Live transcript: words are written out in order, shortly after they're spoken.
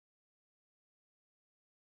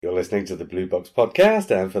You're listening to the Blue Box Podcast,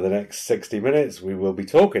 and for the next 60 minutes we will be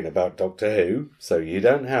talking about Doctor Who, so you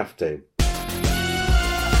don't have to.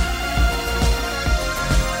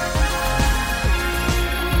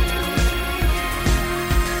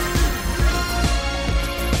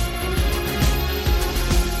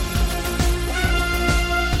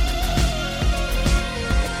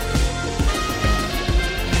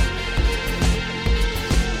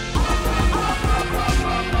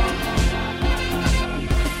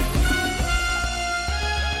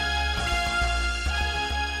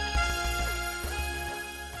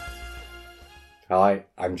 Hi,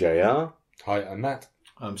 I'm JR. Hi, I'm Matt.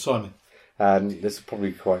 I'm Simon. And this is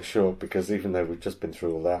probably quite short because even though we've just been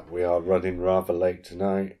through all that, we are running rather late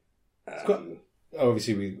tonight.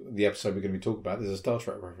 Obviously, the episode we're going to be talking about, there's a Star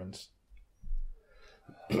Trek reference.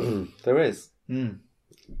 There is.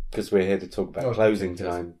 Because we're here to talk about closing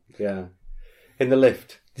time. Yeah. In the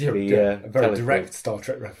lift. Yeah, a very direct Star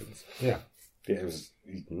Trek reference. Yeah. It was,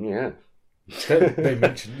 yeah. They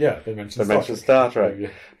mentioned Star Trek. Yeah.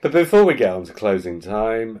 But before we get on to closing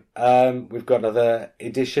time, we've got another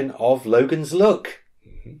edition of Logan's Look.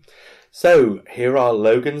 Mm-hmm. So here are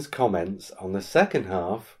Logan's comments on the second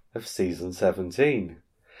half of season 17.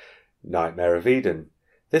 Nightmare of Eden.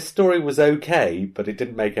 This story was okay, but it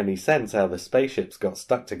didn't make any sense how the spaceships got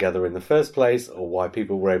stuck together in the first place, or why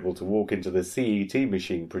people were able to walk into the CET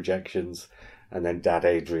machine projections. And then Dad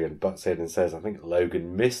Adrian butts in and says, I think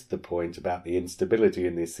Logan missed the point about the instability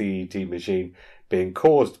in the CET machine being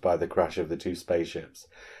caused by the crash of the two spaceships.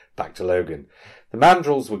 Back to Logan. The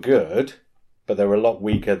mandrels were good, but they were a lot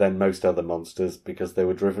weaker than most other monsters because they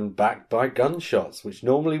were driven back by gunshots, which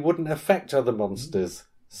normally wouldn't affect other monsters.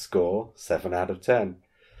 Score 7 out of 10.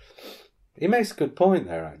 He makes a good point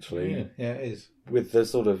there, actually. Yeah, it is. With the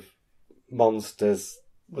sort of monsters...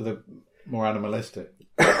 With a more animalistic...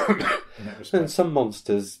 in that respect. And some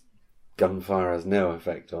monsters gunfire has no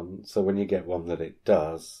effect on, so when you get one that it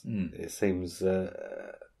does, it seems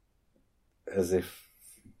as if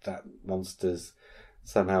that monster's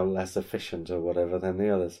somehow less efficient or whatever than the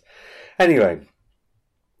others. Anyway,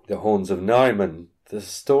 the Horns of Nyman. The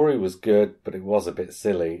story was good, but it was a bit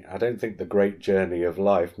silly. I don't think the great journey of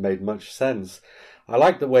life made much sense. I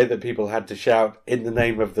liked the way that people had to shout, in the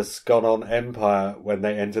name of the Skonon Empire, when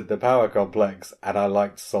they entered the power complex, and I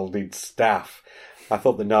liked Soldeed's staff. I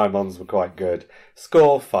thought the Nymons were quite good.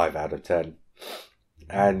 Score 5 out of 10.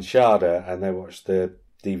 And Sharda, and they watched the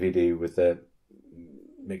DVD with the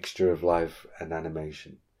mixture of live and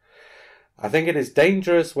animation. I think it is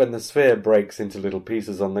dangerous when the sphere breaks into little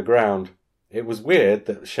pieces on the ground. It was weird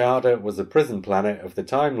that Sharda was a prison planet of the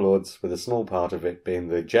Time Lords, with a small part of it being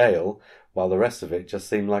the jail, while the rest of it just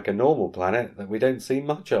seemed like a normal planet that we don't see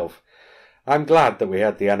much of. I'm glad that we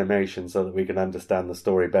had the animation so that we can understand the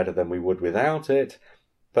story better than we would without it,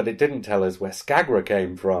 but it didn't tell us where Skagra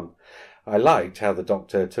came from. I liked how the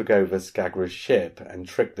Doctor took over Skagra's ship and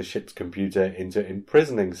tricked the ship's computer into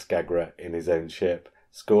imprisoning Skagra in his own ship.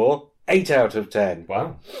 Score 8 out of 10.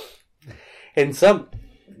 Wow. In some...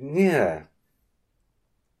 yeah...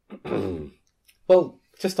 Well,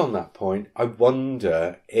 just on that point, I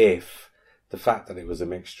wonder if the fact that it was a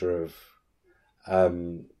mixture of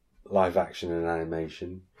live action and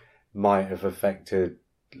animation might have affected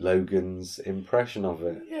Logan's impression of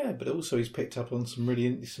it. Yeah, but also he's picked up on some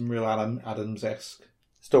real Adams-esque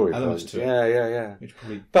story elements points. to it. Yeah. Which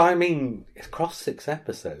probably... But I mean, it's across 6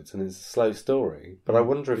 episodes and it's a slow story. But I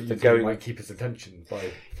wonder if the going might keep his attention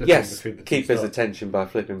by flipping between the two. Keep his attention by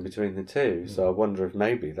flipping between the two. So I wonder if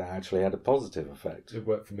maybe that actually had a positive effect. It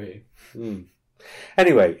worked for me.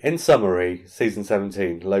 Anyway, in summary, season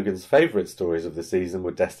 17, Logan's favourite stories of the season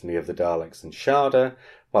were Destiny of the Daleks and Sharda,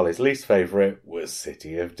 while his least favourite was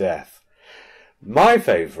City of Death. My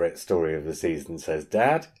favourite story of the season, says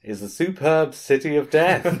Dad, is the superb City of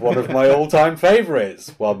Death, one of my all-time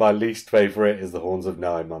favourites, while my least favourite is the Horns of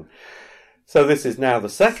Nyman. So this is now the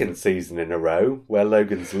second season in a row where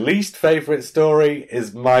Logan's least favourite story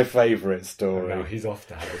is my favourite story. Now he's off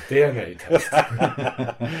to have a DNA test.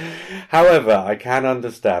 However, I can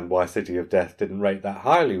understand why City of Death didn't rate that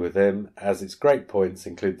highly with him, as its great points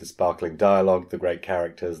include the sparkling dialogue, the great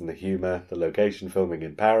characters and the humour, the location filming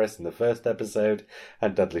in Paris in the first episode,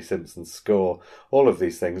 and Dudley Simpson's score. All of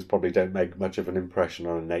these things probably don't make much of an impression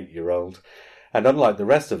on an 8-year-old. And unlike the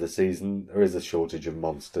rest of the season, there is a shortage of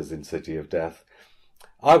monsters in City of Death.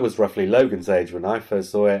 I was roughly Logan's age when I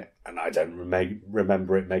first saw it, and I don't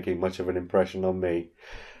remember it making much of an impression on me.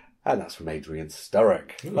 And that's from Adrian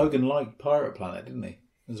Sturrock. Logan liked Pirate Planet, didn't he,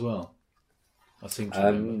 as well? I seem to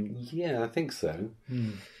remember. Yeah, I think so.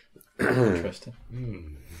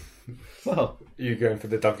 Interesting. Well, you're going for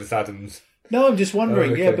the Douglas Adams No, I'm just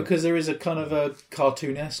wondering. Oh, okay. Yeah, because there is a kind of a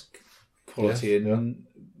cartoonesque quality and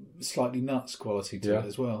slightly nuts quality to it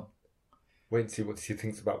as well. Wait and see what he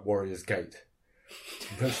thinks about Warrior's Gate.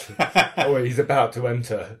 Oh, he's about to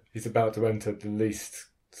enter. He's about to enter the least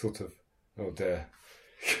sort of. Oh dear.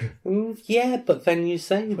 Yeah, but then you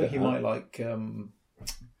say But he might like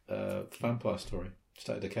Vampire Story,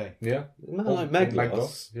 State of Decay. Yeah, he might like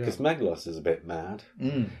Meglos, because Meglos is a bit mad.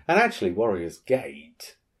 And actually, Warrior's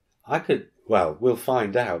Gate, we'll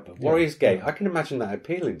find out. But Warrior's Gate, I can imagine that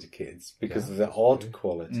appealing to kids because of the odd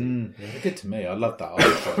quality. It did to me. I love that odd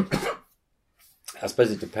quality. I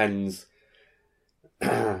suppose it depends.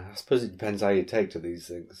 How you take to these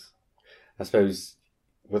things. I suppose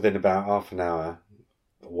within about half an hour,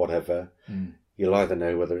 or whatever, you'll either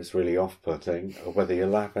know whether it's really off-putting or whether you're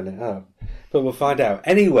lapping it up. But we'll find out.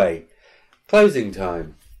 Anyway, closing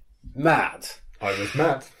time. Matt. I was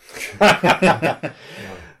Matt.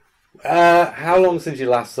 How long since you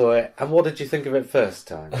last saw it, and what did you think of it first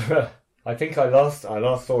time? I think I last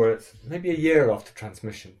saw it maybe a year after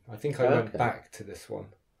transmission. I think I went back to this one.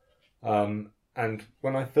 And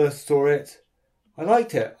when I first saw it, I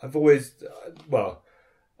liked it. I've always,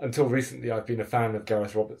 until recently, I've been a fan of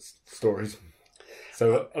Gareth Roberts' stories.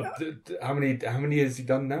 So, how many has he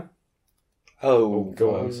done now?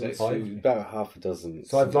 Go on. It's about half a dozen.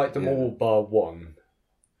 So I've liked them all bar one,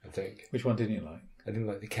 I think. Which one didn't you like? I didn't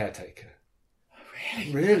like The Caretaker.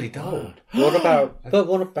 Really dull. What about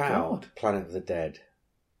Planet of the Dead?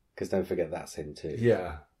 Because don't forget that's him too.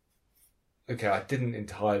 Yeah. Okay, I didn't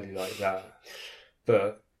entirely like that,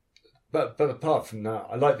 but apart from that,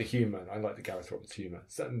 I like the humour. I like the Gareth Roberts humour,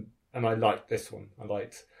 and I liked this one. I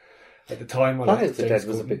liked at the time. Planet of the Dead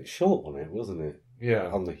was a bit short on it, wasn't it? Yeah,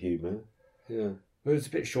 on the humour. Yeah, it was a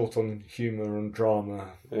bit short on humour and drama.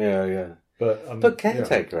 Yeah. But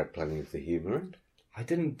Caretaker had plenty of the humour in. I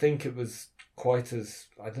didn't think it was quite as,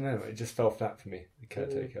 I don't know, it just fell flat for me, The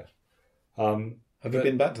Caretaker. Have you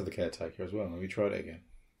been back to The Caretaker as well? Have you tried it again?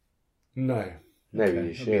 No. Maybe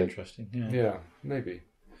you should. That'd be interesting. Yeah, maybe.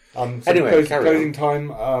 Anyway, closing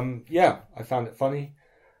time. I found it funny.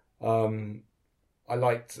 I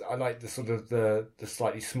liked the sort of the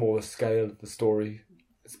slightly smaller scale of the story,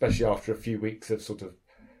 especially after a few weeks of sort of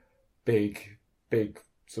big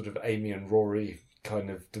sort of Amy and Rory kind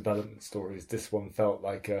of development stories. This one felt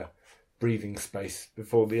like a breathing space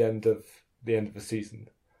before the end of the season.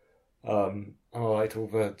 And I liked all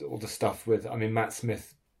the stuff with. I mean, Matt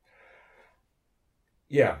Smith.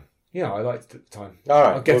 Yeah, I liked it at the time. All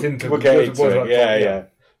right, I'll get into it. Yeah.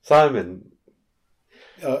 Simon,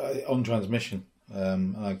 on transmission,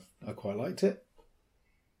 I quite liked it.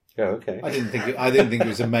 Oh, okay. I didn't think it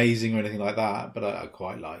was amazing or anything like that, but I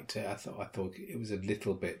quite liked it. I thought it was a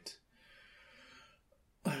little bit.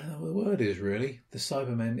 I don't know what the word is really. The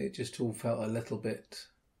Cybermen, it just all felt a little bit.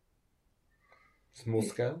 Small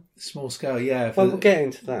scale? Small scale, yeah. Well, we'll get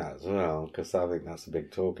into that as well, because I think that's a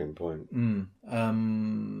big talking point.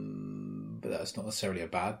 But that's not necessarily a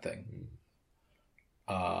bad thing.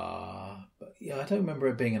 But yeah, I don't remember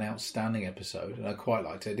it being an outstanding episode, and I quite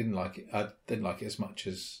liked it. I didn't like it as much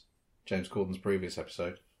as James Corden's previous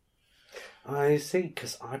episode. I see,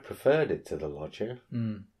 because I preferred it to The Lodger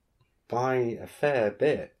by a fair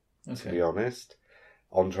bit, to be honest,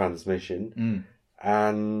 on transmission.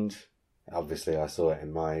 And obviously I saw it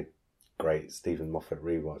in my great Stephen Moffat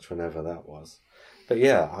rewatch whenever that was. But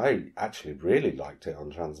yeah, I actually really liked it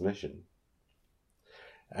on transmission.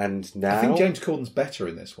 And now I think James Corden's better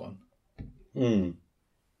in this one.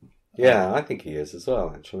 Yeah, I think he is as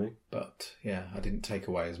well, actually. But yeah, I didn't take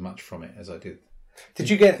away as much from it as I did. Did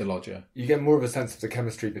you get The Lodger? You get more of a sense of the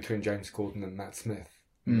chemistry between James Corden and Matt Smith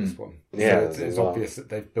in this one. Yeah, so it's obvious that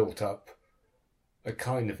they've built up a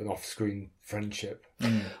kind of an off-screen friendship.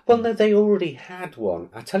 Well, no, they already had one.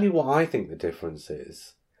 I tell you what I think the difference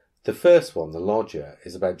is. The first one, The Lodger,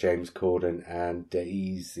 is about James Corden and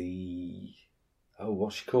Daisy... Oh,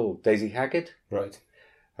 what's she called? Daisy Haggard? Right.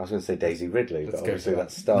 I was going to say Daisy Ridley, but obviously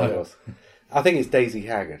that's No. Starburst. I think it's Daisy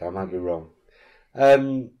Haggard. I might be wrong.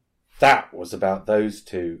 That was about those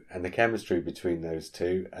two and the chemistry between those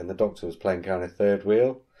two, and the Doctor was playing kind of third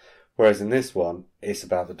wheel. Whereas in this one, it's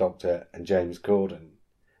about the Doctor and James Corden.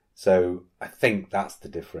 So I think that's the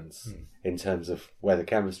difference in terms of where the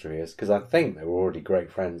chemistry is, because I think they were already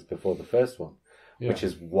great friends before the first one, which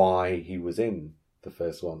is why he was in the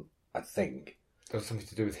first one, I think. That was something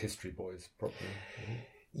to do with History Boys, probably.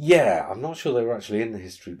 Yeah, I'm not sure they were actually in the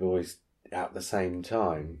History Boys at the same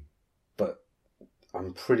time, but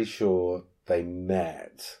I'm pretty sure they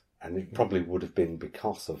met, and it probably would have been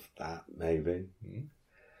because of that, maybe.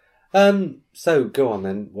 So go on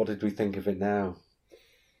then. What did we think of it now?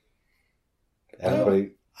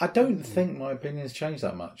 Everybody. I don't think my opinion's changed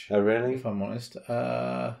that much. Oh, really? If I'm honest.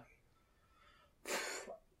 I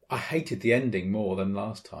hated the ending more than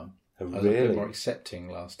last time. Oh, I was a bit really? more accepting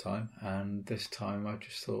last time, and this time I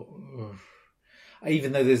just thought, ugh.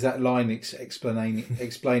 Even though there's that line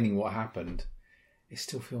explaining what happened, it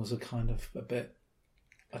still feels a bit.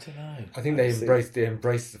 I don't know. I think they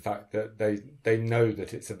embrace the fact that they know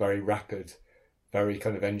that it's a very rapid, very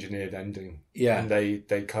kind of engineered ending. Yeah, and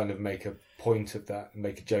they kind of make a point of that and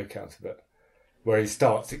make a joke out of it, where he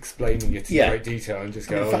starts explaining it in great detail and just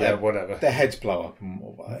go, whatever. Their heads blow up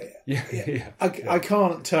and I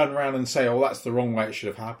can't turn around and say, that's the wrong way it should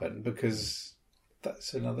have happened, because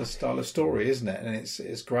that's another style of story, isn't it? And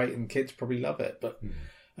it's great, and kids probably love it, but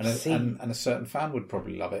and a certain fan would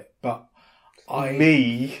probably love it. But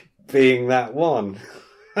me being that one,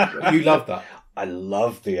 you love that. I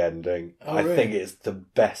love the ending. Oh, I really? think it's the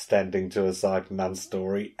best ending to a Cyberman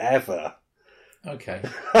story ever. Okay.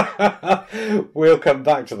 We'll come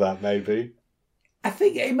back to that, maybe. I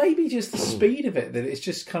think it may be just the speed of it, that it's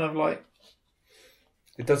just kind of like...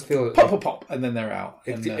 It does feel... Pop, and then they're out.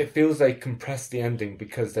 It feels they compress the ending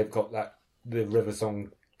because they've got the River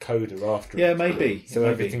Song coda after it. Yeah, maybe. So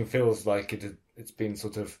everything feels like it's been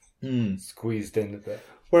sort of squeezed in a bit.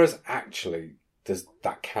 Whereas actually,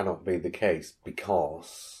 that cannot be the case,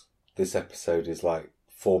 because this episode is like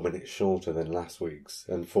 4 minutes shorter than last week's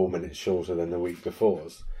and 4 minutes shorter than the week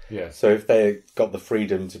before's. Yeah. So if they got the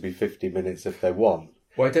freedom to be 50 minutes if they want,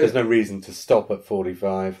 there's no reason to stop at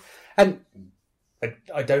 45. And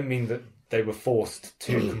I don't mean that they were forced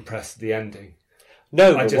to compress the ending.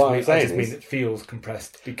 No, I what just mean it feels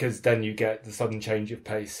compressed, because then you get the sudden change of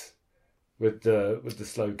pace with the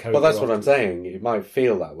slow code. Well, that's what I'm saying. It might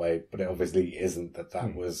feel that way, but it obviously isn't.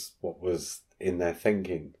 That was what was in their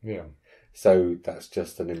thinking. Yeah. So that's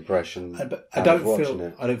just an impression. I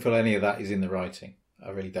don't feel any of that is in the writing.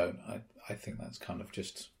 I really don't. I think that's kind of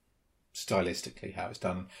just stylistically how it's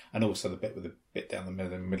done, and also the bit down the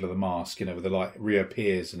middle of the mask, where the light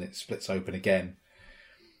reappears and it splits open again.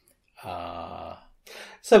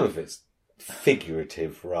 Some of it's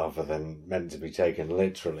figurative rather than meant to be taken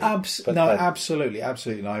literally. Absolutely,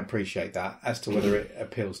 and I appreciate that. As to whether it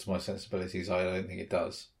appeals to my sensibilities, I don't think it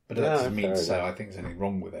does. But that doesn't mean to say I think there's anything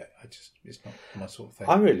wrong with it. It's not my sort of thing.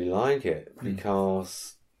 I really like it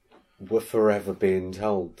because we're forever being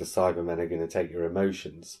told the Cybermen are going to take your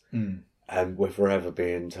emotions, and we're forever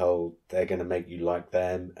being told they're going to make you like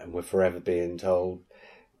them, and we're forever being told,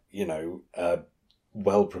 a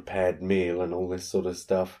well-prepared meal and all this sort of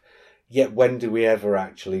stuff. Yet when do we ever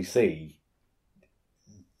actually see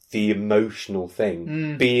the emotional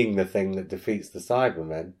thing being the thing that defeats the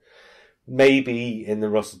Cybermen? Maybe in the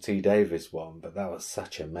Russell T Davies one, but that was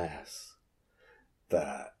such a mess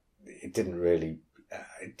that it didn't really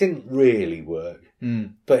work.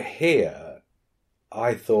 But here,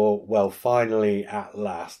 I thought, well, finally, at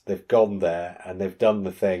last, they've gone there and they've done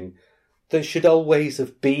the thing that should always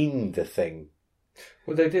have been the thing.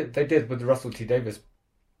 Well, they did with the Russell T Davies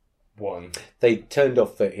one. They turned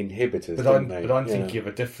off the inhibitors, didn't they? But I'm thinking of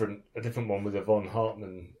a different one with Yvonne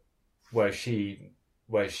Hartman, where she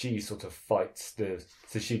sort of fights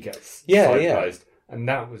so she gets sideways, and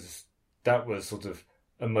that was sort of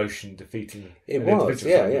emotion defeating. It was,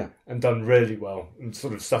 yeah, and done really well, and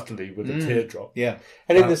sort of subtly with a teardrop. Yeah,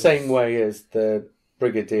 and in the same way as the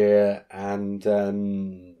Brigadier and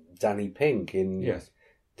Danny Pink in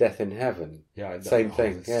Death in Heaven. Yeah, same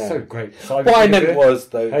thing. Yeah, so great. What I meant was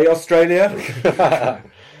though. Hey, Australia.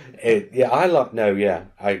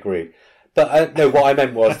 I agree. But no, what I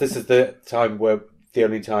meant was this is the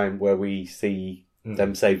only time where we see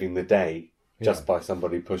them saving the day just by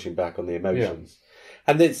somebody pushing back on the emotions.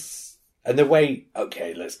 Yeah. And the way,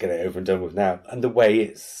 okay, let's get it over and done with now. And the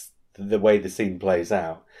way the scene plays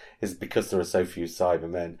out is because there are so few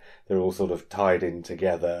Cybermen, they're all sort of tied in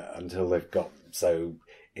together until they've got, so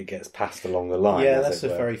it gets passed along the line. Yeah, that's a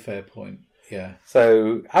very fair point. Yeah.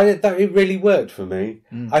 So it really worked for me.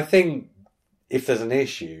 I think if there's an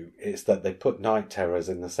issue, it's that they put Night Terrors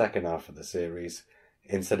in the second half of the series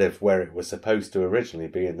instead of where it was supposed to originally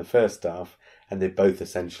be in the first half, and they both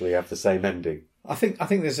essentially have the same ending. I think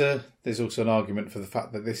there's also an argument for the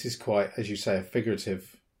fact that this is quite, as you say, a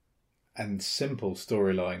figurative and simple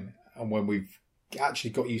storyline, and when we've actually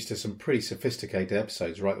got used to some pretty sophisticated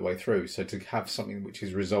episodes right the way through, so to have something which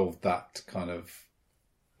has resolved that kind of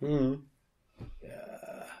not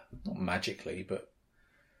magically, but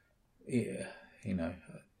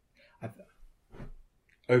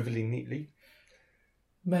overly neatly.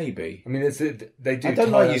 Maybe. I mean, they do. I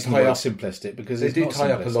don't like using the word simplistic because they it's do not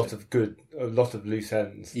tie up simplistic. a lot of loose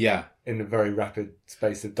ends. Yeah, in a very rapid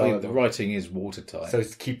space of I think dialogue. the writing is watertight. So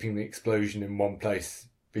it's keeping the explosion in one place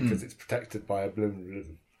because it's protected by a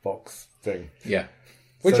balloon box thing. Yeah.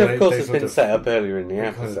 Which, So of course, has sort been of- set up earlier in the they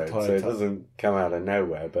kind of episode, tie so it it up. doesn't come out of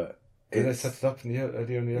nowhere. But Did they it's, set it up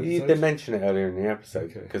earlier in the episode? they mention it earlier in the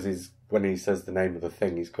episode Okay. because when he says the name of the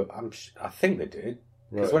thing, he's called. I think they did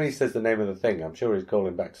because Right. when he says the name of the thing, I'm sure he's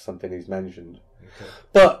calling back to something he's mentioned. Okay.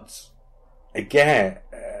 But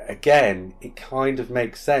again, it kind of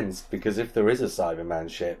makes sense because if there is a Cyberman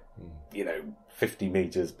ship, 50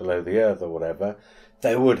 meters below the Earth or whatever,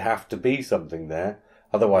 there would have to be something there.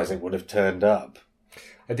 Otherwise, it would have turned up.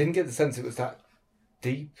 I didn't get the sense it was that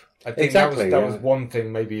deep. I think Exactly, that yeah. was one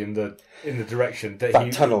thing maybe in the direction that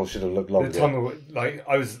That tunnel should have looked longer. The tunnel, like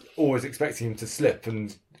I was always expecting him to slip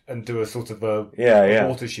and do a sort of a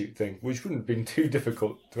water shoot thing, which wouldn't have been too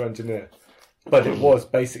difficult to engineer. But it was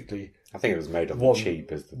basically I think it was made on one- the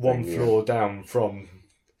cheap as the one thing, floor down from.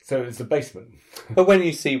 So it's the basement. But when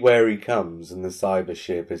you see where he comes and the cyber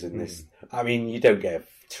ship is in this, I mean, you don't get a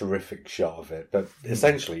terrific shot of it, but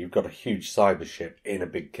essentially you've got a huge cyber ship in a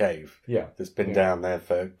big cave Yeah. that's been down there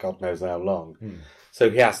for God knows how long. So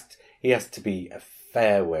he has to be a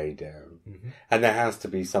fair way down, and there has to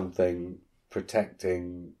be something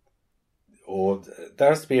protecting, or there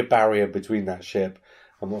has to be a barrier between that ship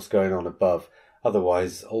and what's going on above.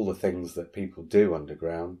 Otherwise, all the things that people do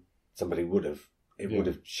underground, somebody would have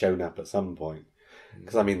shown up at some point.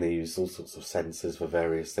 Because I mean, they use all sorts of sensors for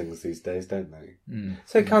various things these days, don't they?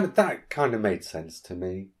 So that kind of made sense to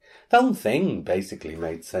me. The whole thing basically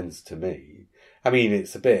made sense to me. I mean, it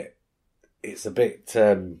is a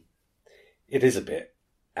bit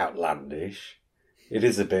outlandish. It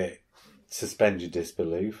is a bit suspend your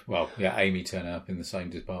disbelief. Well, yeah, Amy turning up in the same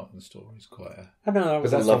department store is quite a... I know, that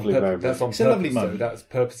was But a lovely moment. That's on It's purpose, a lovely moment. though. That's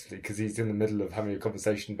purposely because he's in the middle of having a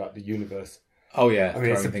conversation about the universe. Oh, yeah, I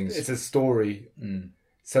mean, throwing it's a story. Mm.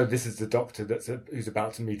 So this is the Doctor who's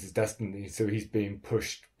about to meet his destiny. So he's being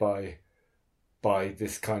pushed by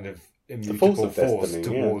this kind of immutable of force destiny,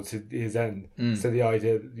 towards his end. So the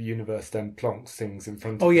idea that the universe then plonks things in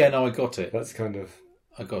front of Oh, him. yeah, no, I got it. That's kind of...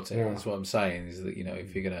 I got it. Yeah. That's what I'm saying, is that,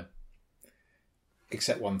 if you're going to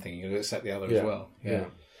accept one thing, you're going to accept the other Yeah. as well. Yeah.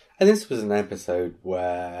 And this was an episode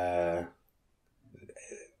where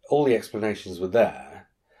all the explanations were there,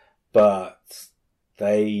 but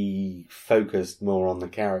they focused more on the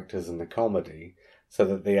characters and the comedy, so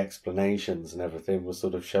that the explanations and everything was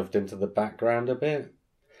sort of shoved into the background a bit.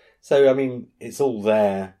 So, I mean, it's all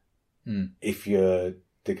there if you're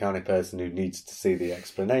the kind of person who needs to see the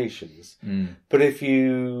explanations. But if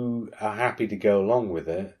you are happy to go along with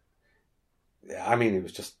it, I mean, it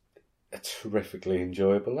was just a terrifically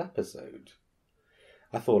enjoyable episode.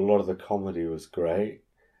 I thought a lot of the comedy was great.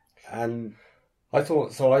 And I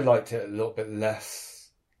liked it a little bit less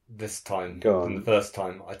this time than the first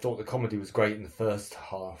time. I thought the comedy was great in the first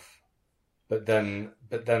half, but then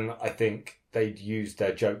I think they'd used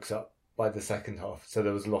their jokes up by the second half, so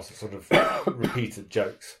there was a lot of sort of repeated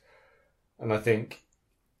jokes, and I think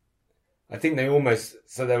they almost,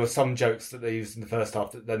 so there were some jokes that they used in the first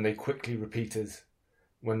half that then they quickly repeated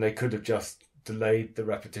when they could have just delayed the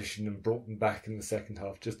repetition and brought them back in the second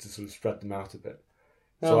half just to sort of spread them out a bit.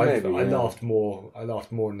 So I laughed more. I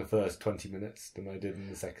laughed more in the first 20 minutes than I did in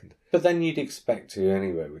the second. But then you'd expect to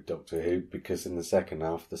anyway with Doctor Who, because in the second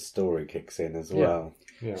half the story kicks in as well.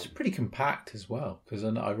 Yeah. It's pretty compact as well, because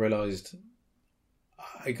then I realised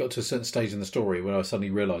I got to a certain stage in the story where I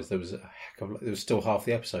suddenly realised there was still half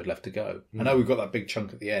the episode left to go. I know we've got that big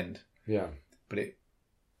chunk at the end, Yeah. but it...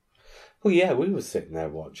 Well, yeah, we were sitting there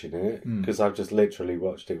watching it because I've just literally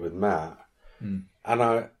watched it with Matt,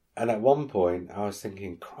 and at one point I was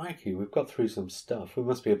thinking, crikey, we've got through some stuff. We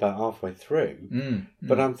must be about halfway through.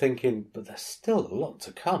 But I'm thinking, but there's still a lot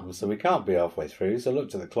to come, so we can't be halfway through. So I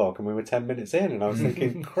looked at the clock and we were 10 minutes in, and I was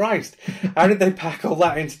thinking, Christ, how did they pack all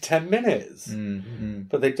that into 10 minutes?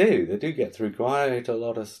 But they do. They do get through quite a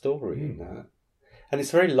lot of story in that. And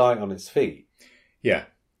it's very light on its feet. Yeah.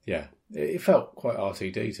 It felt quite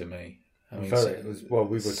RTD to me. I mean, It was, well,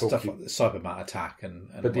 we were stuff talking... like the Cyberman attack and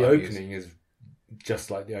But the opening is just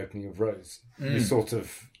like the opening of Rose. You sort of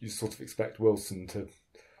expect Wilson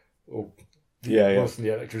Wilson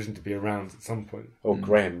the electrician to be around at some point. Or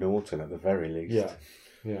Graham Norton at the very least.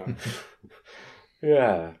 Yeah.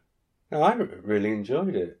 Yeah. No, I really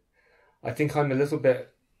enjoyed it. I think I'm a little bit...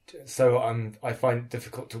 So I find it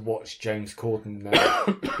difficult to watch James Corden now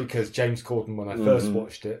because James Corden, when I first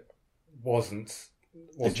watched it, wasn't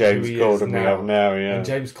The James who he Corden is we have now, yeah. And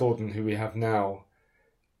James Corden, who we have now,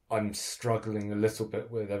 I'm struggling a little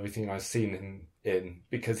bit with everything I've seen him in,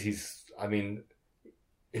 because he's an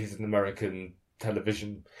American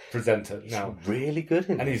television presenter now. He's really good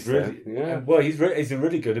in and this, he's really though. Yeah. well. He's a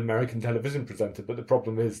really good American television presenter. But the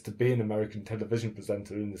problem is, to be an American television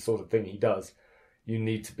presenter in the sort of thing he does, you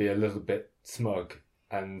need to be a little bit smug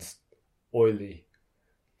and oily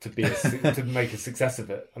to be to make a success of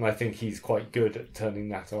it. And I think he's quite good at turning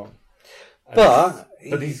that on. But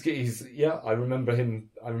he's I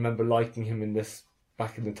remember liking him in this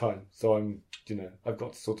back in the time. So I've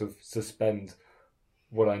got to sort of suspend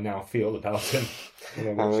what I now feel about him.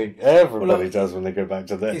 I think everybody does when they go back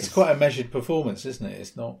to this. It's quite a measured performance, isn't it?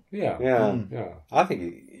 It's not. Yeah. I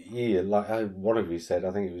think like one of you said,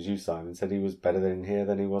 I think it was you, Simon, said he was better in here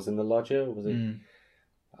than he was in the Lodger. Was it?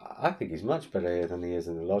 I think he's much better here than he is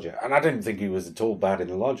in the Lodger, and I didn't think he was at all bad in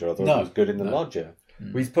the Lodger. I thought he was good in the Lodger.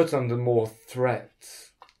 Well, he's put under more threat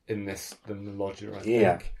in this than the Lodger, I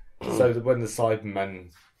think. So that when the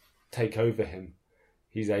Cybermen take over him,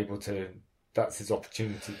 he's able to. That's his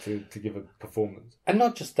opportunity to give a performance. And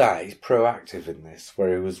not just that, he's proactive in this,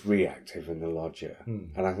 where he was reactive in the Lodger.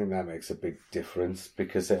 And I think that makes a big difference,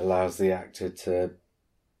 because it allows the actor to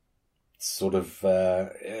sort of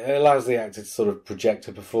project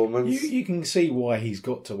a performance. You can see why he's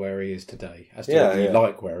got to where he is today. As to whether you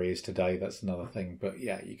like where he is today, that's another thing. But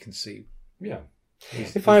you can see. Yeah.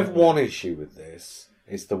 If I have one issue with this,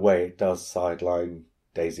 it's the way it does sideline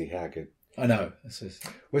Daisy Haggard. I know.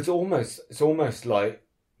 Well, it's almost like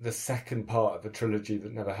the second part of a trilogy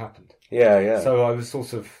that never happened. Yeah. So I was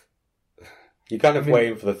sort of. You're kind of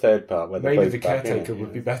waiting for the third part. Where maybe the Caretaker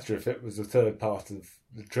would be better if it was the third part of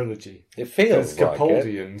the trilogy. It feels like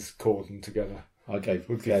Capaldians called them together. I gave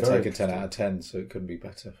Caretaker 10 out of 10, so it couldn't be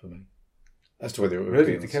better for me. As to whether it would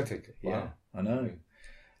really be the Caretaker. Yeah, wow. I know.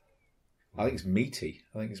 I think it's meaty.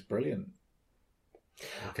 I think it's brilliant.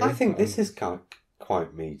 Okay. I think this is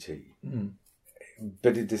quite meaty,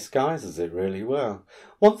 but it disguises it really well.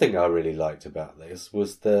 One thing I really liked about this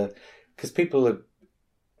was because people are.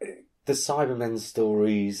 The Cybermen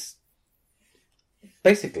stories,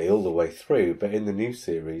 basically all the way through, but in the new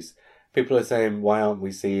series, people are saying, why aren't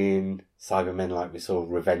we seeing Cybermen like we saw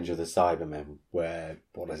Revenge of the Cybermen, where,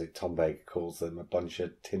 Tom Baker calls them a bunch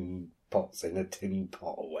of tin pots in a tin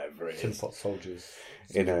pot, or whatever it is. Tin pot soldiers.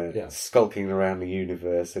 Skulking around the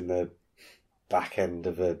universe in the back end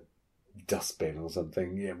of a dustbin or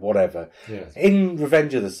something, whatever. Yes. In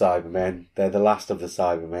Revenge of the Cybermen, they're the last of the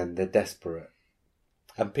Cybermen, they're desperate.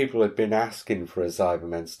 And people have been asking for a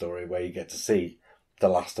Cybermen story where you get to see the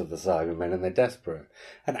last of the Cybermen and they're desperate.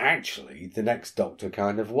 And actually, the next Doctor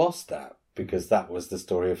kind of was that, because that was the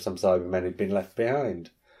story of some Cybermen who'd been left behind.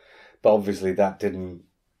 But obviously that didn't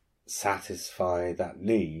satisfy that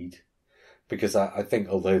need, because I think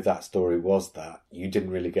although that story was that, you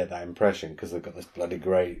didn't really get that impression because they've got this bloody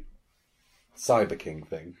great Cyber King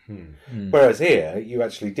thing. Whereas here, you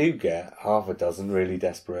actually do get half a dozen really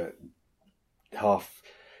desperate,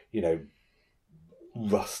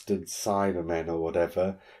 rusted Cybermen or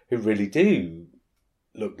whatever, who really do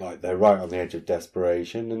look like they're right on the edge of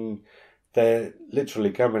desperation, and they're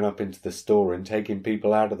literally coming up into the store and taking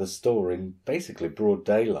people out of the store in basically broad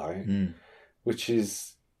daylight, which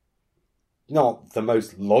is not the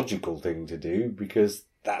most logical thing to do, because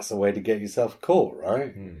that's a way to get yourself caught,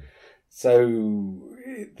 right? So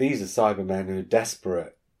these are Cybermen who are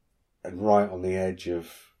desperate and right on the edge of,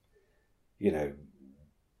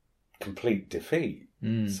 complete defeat.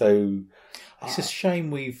 So it's a shame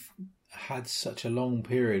we've had such a long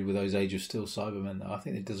period with those Age of Steel Cybermen. I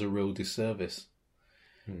think it does a real disservice.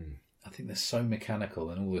 I think they're so mechanical,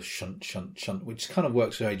 and all the shunt, which kind of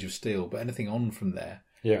works for Age of Steel, but anything on from there,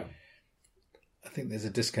 I think there's a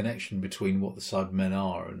disconnection between what the Cybermen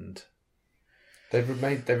are and they've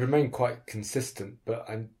remained quite consistent, but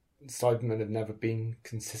Cybermen have never been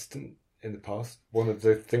consistent in the past. One of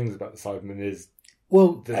the things about the Cybermen is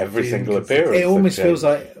every single appearance. It almost feels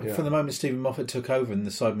like from the moment Stephen Moffat took over and the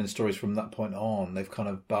Cybermen stories from that point on, they've kind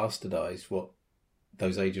of bastardised what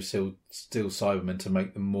those Age of Steel Cybermen to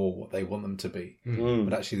make them more what they want them to be.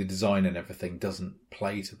 But actually the design and everything doesn't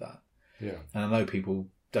play to that. Yeah. And I know people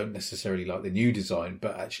don't necessarily like the new design,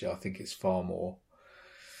 but actually I think it's far more,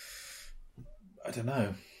 I don't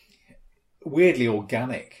know, weirdly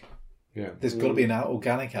organic. Yeah. There's got to be an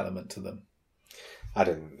organic element to them. I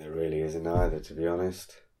don't think there really isn't either, to be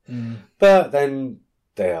honest. But then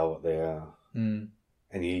they are what they are. And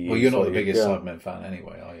you're not the biggest Cybermen fan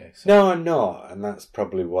anyway, are you? So. No, I'm not. And that's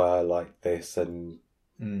probably why I like this and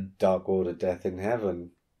Dark Order Death in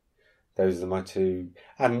Heaven. Those are my two.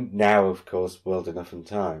 And now, of course, World Enough and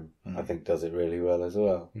Time, I think, does it really well as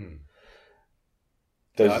well.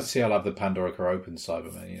 See, I love the Pandorica Open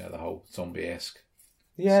Cybermen. The whole zombie-esque.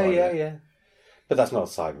 Yeah. But that's not a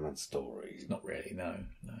Cyberman story. It's not really, no.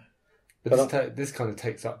 But this kind of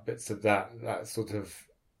takes up bits of that sort of...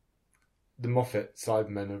 The Moffat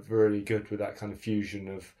Cybermen are really good with that kind of fusion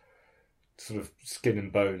of sort of skin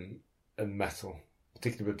and bone and metal,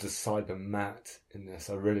 particularly with the Cybermat in this.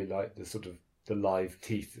 I really like the sort of the live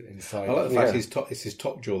teeth inside. I like the fact it's his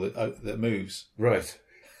top jaw that moves. Right.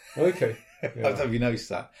 Okay. Yeah. Have you noticed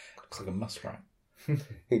that? Looks like a muskrat.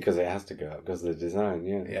 Because it has to go up because of the design,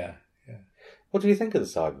 Yeah. What do you think of the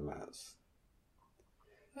Cybermats?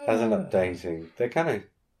 As an updating,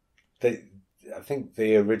 I think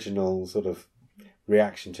the original sort of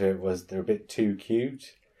reaction to it was they're a bit too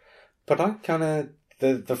cute. But I kind of...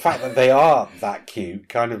 The fact that they are that cute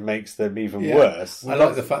kind of makes them even worse. I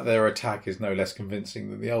like the fact their attack is no less convincing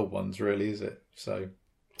than the old ones, really, is it? So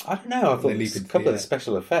I don't know. I thought a couple of the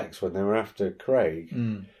special effects when they were after Craig.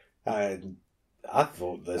 I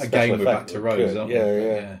thought the special game we're back to Rose, aren't we?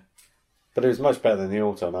 Yeah. But it was much better than the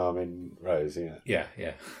auto arm in Rose, Yeah.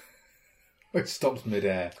 It stops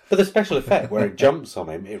mid-air. But the special effect where it jumps on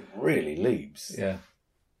him, it really leaps. Yeah.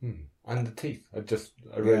 And the teeth.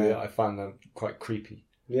 I found them quite creepy.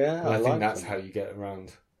 Yeah, and I think that's how you get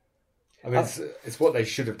around. I mean, it's what they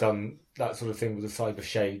should have done, that sort of thing with the cyber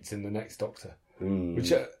shades in the next Doctor.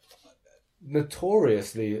 Which are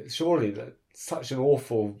notoriously, surely, such an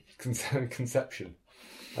awful conception.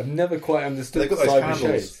 I've never quite understood They've got those cyber handles.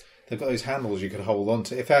 shades. They've got those handles you could hold on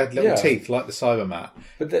to. If they had little teeth like the Cybermat,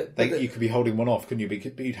 you could be holding one off, couldn't you?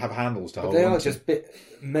 But you'd have handles to hold on to. They are just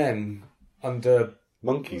men under...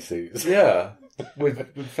 monkey suits. Yeah,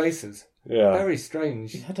 with faces. Yeah. Very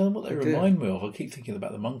strange. I don't know what they remind me of. I keep thinking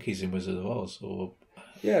about the monkeys in Wizard of Oz.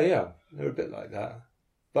 Yeah. They're a bit like that.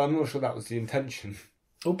 But I'm not sure that was the intention.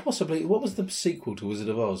 Or possibly, what was the sequel to Wizard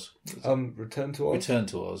of Oz? Return to Oz? Return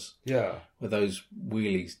to Oz. Yeah. With those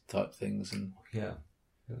wheelie type things. Yeah,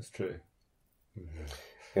 that's true.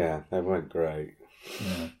 Yeah, they weren't great.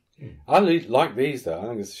 Yeah. I like these, though. I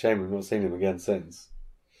think it's a shame we've not seen them again since.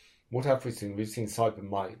 What have we seen? We've seen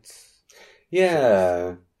Cybermites.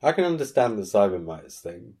 Yeah, I can understand the Cybermites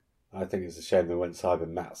thing. I think it's a shame they went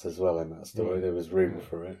Cybermats as well in that story. There was room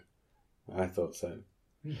for it. I thought so.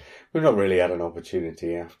 We've not really had an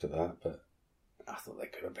opportunity after that, but I thought they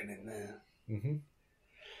could have been in there. Mm-hmm.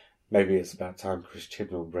 Maybe it's about time Chris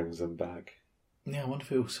Chibnall brings them back. Yeah, I wonder if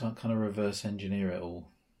he'll kind of reverse engineer it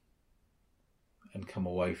all and come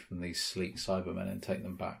away from these sleek Cybermen and take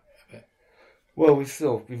them back a bit. Well,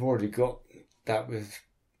 we've already got that with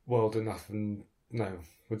World Enough and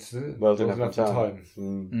what's it? World Enough and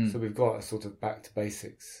Time. So we've got a sort of back to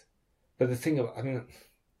basics. But the thing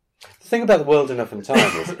about the World Enough and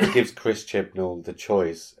Time is it gives Chris Chibnall the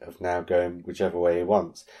choice of now going whichever way he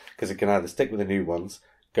wants, because he can either stick with the new ones,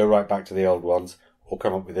 go right back to the old ones, or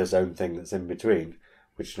come up with his own thing that's in between,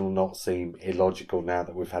 which will not seem illogical now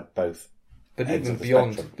that we've had both. But even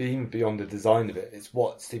beyond the design of it, it's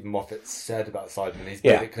what Stephen Moffat said about Cybermen. He's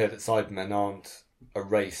made it clear that Cybermen aren't a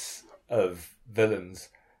race of villains.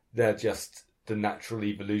 They're just the natural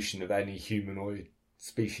evolution of any humanoid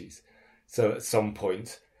species. So at some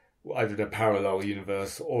point, either in a parallel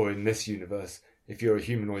universe or in this universe, if you're a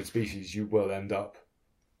humanoid species, you will end up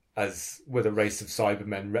with a race of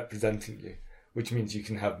Cybermen representing you, which means you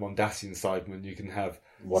can have Mondasian Cybermen, you can have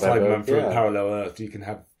Cybermen from a parallel Earth, you can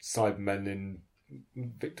have Cybermen in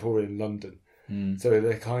Victorian London. So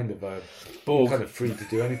they're kind of free to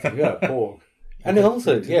do anything. Yeah, Borg. And it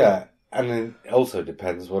also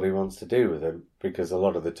depends what he wants to do with them, because a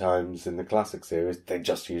lot of the times in the classic series, they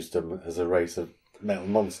just used them as a race of metal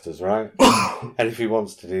monsters, right? And if he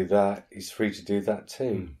wants to do that, he's free to do that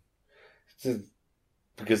too.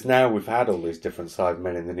 Because now we've had all these different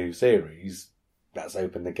Cybermen in the new series, that's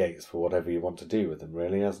opened the gates for whatever you want to do with them,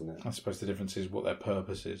 really, hasn't it? I suppose the difference is what their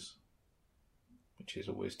purpose is, which is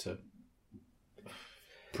always to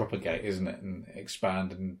propagate, isn't it, and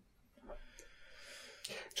expand and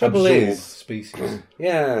absorb species.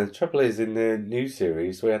 Yeah, the trouble is, in the new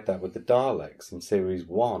series, we had that with the Daleks in series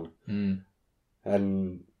 1.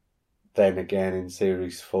 And then again in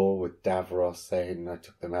series 4 with Davros saying I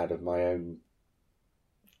took them out of my own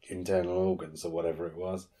internal organs or whatever it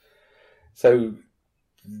was. So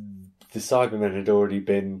the Cybermen had already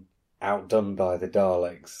been outdone by the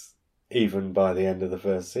Daleks even by the end of the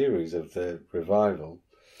first series of the revival.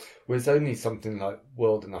 Well, it's only something like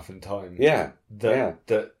World Enough and Time that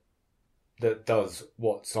does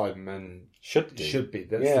what Cybermen should be.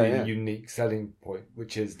 That's the unique selling point,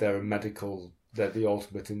 which is they're the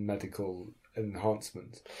ultimate in medical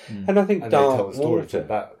enhancement. And I think Dark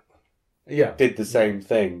Water did the same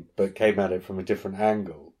thing, but came at it from a different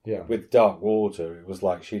angle. Yeah. With Dark Water, it was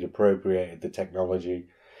like she'd appropriated the technology.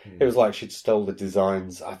 It was like she'd stole the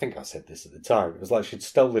designs. I think I said this at the time. It was like she'd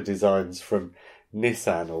stole the designs from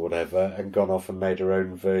Nissan or whatever and gone off and made her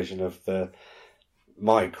own version of the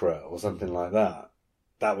Micra or something like that.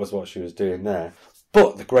 That was what she was doing there.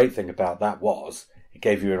 But the great thing about that was it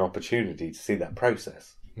gave you an opportunity to see that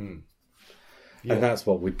process. Yeah. And that's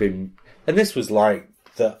what we've been... And this was like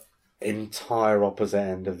the entire opposite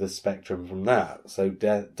end of the spectrum from that. So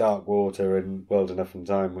Dark Water and World Enough and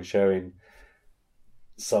Time were showing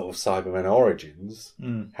sort of Cybermen origins,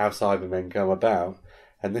 how Cybermen come about.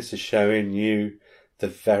 And this is showing you the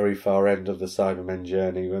very far end of the Cybermen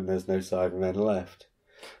journey when there's no Cybermen left.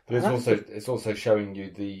 But it's also showing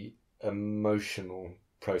you the emotional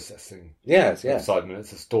processing. Yes. Of Cybermen.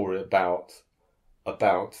 It's a story about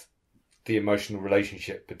the emotional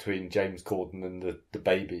relationship between James Corden and the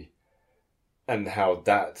baby, and how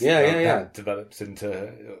that develops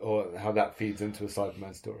into, or how that feeds into a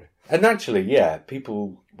Cyberman story. And actually,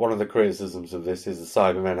 one of the criticisms of this is the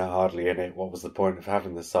Cybermen are hardly in it. What was the point of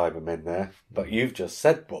having the Cybermen there? But you've just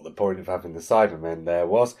said what the point of having the Cybermen there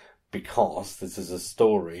was, because this is a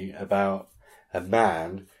story about a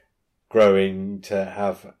man growing to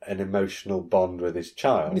have an emotional bond with his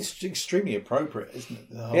child. It's extremely appropriate, isn't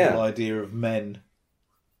it? The whole idea of men,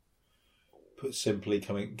 put simply,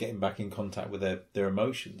 getting back in contact with their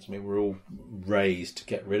emotions. I mean, we're all raised to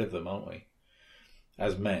get rid of them, aren't we?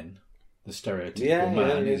 As men, the stereotypical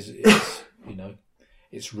man is, you know,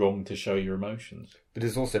 it's wrong to show your emotions. But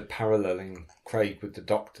it's also paralleling Craig with the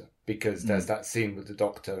Doctor, because there's that scene with the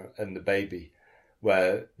Doctor and the baby,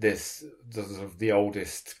 where the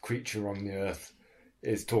oldest creature on the Earth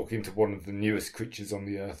is talking to one of the newest creatures on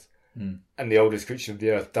the Earth, and the oldest creature of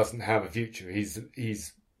the Earth doesn't have a future.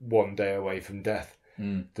 He's one day away from death.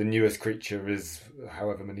 The newest creature is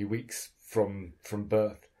however many weeks from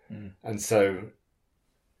birth, and so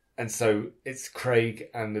it's Craig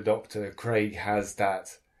and the Doctor. Craig has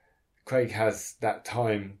that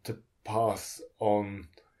time to pass on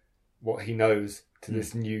what he knows to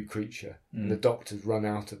this new creature, and the Doctor's run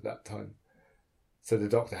out of that time. So the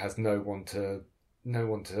Doctor has no one to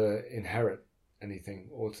inherit anything,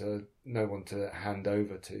 or no one to hand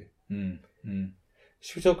over to.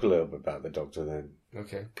 Should we talk a little bit about the Doctor then?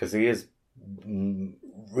 Okay. Because he is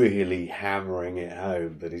really hammering it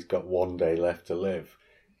home that he's got one day left to live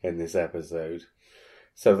in this episode.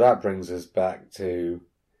 So that brings us back to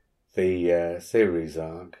the series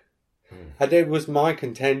arc. And it was my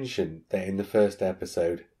contention that in the first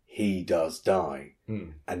episode he does die,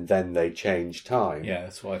 and then they change time. Yeah,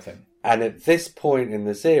 that's what I think. And at this point in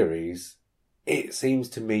the series, it seems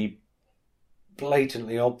to me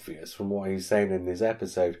blatantly obvious from what he's saying in this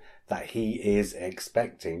episode that he is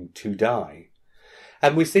expecting to die.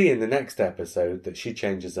 And we see in the next episode that she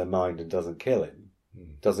changes her mind and doesn't kill him,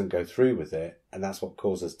 doesn't go through with it, and that's what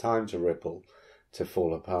causes time to ripple, to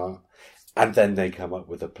fall apart. And then they come up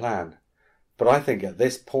with a plan. But I think at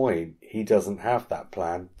this point, he doesn't have that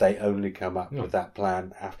plan. They only come up with that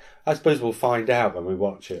plan. I suppose we'll find out when we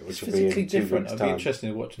watch it, which will be in 2 different. weeks' It'd time. be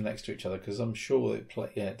interesting to watch them next to each other, because I'm sure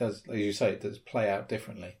it does, as you say, it does play out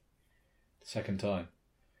differently the second time.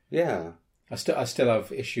 Yeah. I still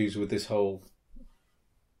have issues with this whole,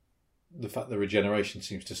 the fact that regeneration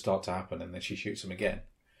seems to start to happen and then she shoots him again,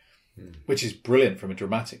 which is brilliant from a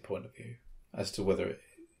dramatic point of view, as to whether it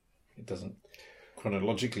doesn't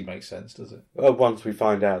chronologically make sense, does it? Well, once we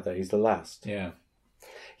find out that he's the last. Yeah.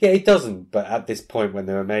 Yeah, it doesn't, but at this point when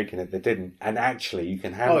they were making it, they didn't. And actually, you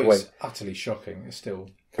can hand wave... It's utterly shocking. It's still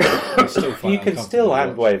you can still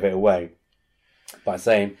hand wave it away by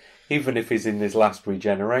saying, even if he's in his last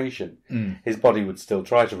regeneration, his body would still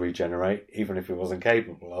try to regenerate, even if he wasn't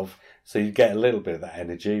capable of. So you'd get a little bit of that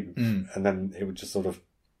energy, and then it would just sort of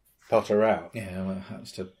potter out. Yeah, well, it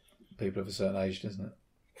happens to people of a certain age, doesn't it?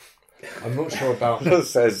 I'm not sure about...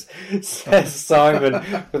 says Simon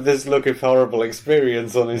with this look of horrible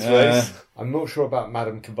experience on his face. I'm not sure about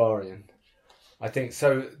Madame Kavarian. I think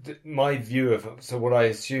so. My view of what I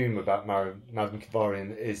assume about Madame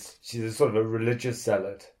Kavarian is she's a sort of a religious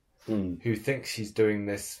zealot who thinks she's doing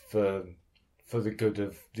this for the good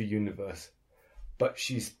of the universe, but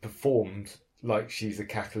she's performed like she's a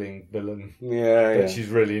cackling villain. Yeah. She's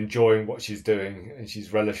really enjoying what she's doing and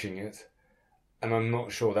she's relishing it. And I'm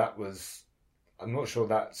not sure that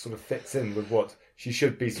sort of fits in with what she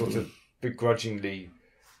should be sort of begrudgingly.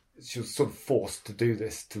 She was sort of forced to do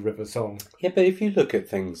this to River Song. Yeah, but if you look at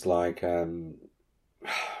things like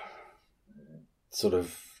sort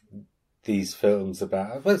of these films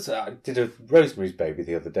about... I did a Rosemary's Baby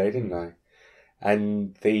the other day, didn't I?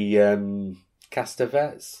 And the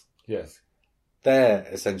Castavets, Yes. they're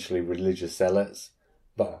essentially religious zealots,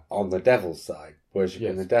 but on the devil's side, worshipping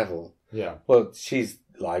Yes. the devil. Yeah. Well, she's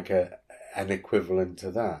like an equivalent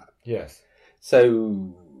to that. Yes.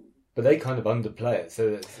 So, But they kind of underplay it.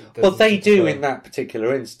 So well, they do in that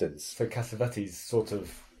particular instance. So Cassavetes sort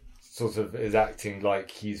of is acting like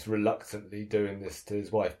he's reluctantly doing this to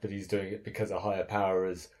his wife, but he's doing it because a higher power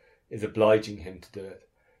is obliging him to do it.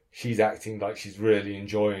 She's acting like she's really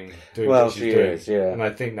enjoying doing what she's doing. Is, yeah. And I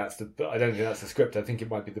think I don't think that's the script. I think it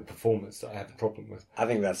might be the performance that I have a problem with. I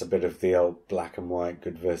think that's a bit of the old black and white,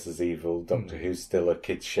 good versus evil. Doctor Who's still a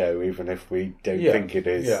kid's show, even if we don't think it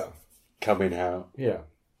is coming out. Yeah.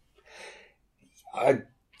 I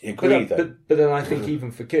agree, though. But then I think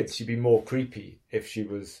even for kids, she'd be more creepy if she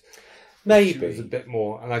was... Maybe. She was a bit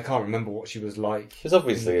more... And I can't remember what she was like. It's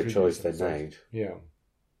obviously a choice they made. Yeah.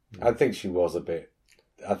 I think she was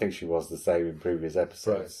the same in previous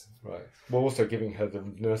episodes. Right. Well, also giving her the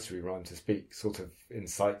nursery rhyme to speak sort of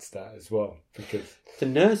incites that as well. Because the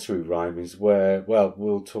nursery rhyme is where... Well,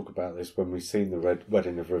 we'll talk about this when we've seen the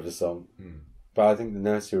Wedding of River Song. But I think the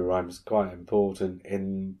nursery rhyme is quite important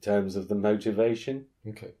in terms of the motivation.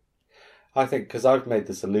 Okay. I think, because I've made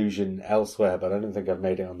this allusion elsewhere, but I don't think I've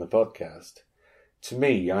made it on the podcast. To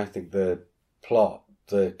me, I think the plot,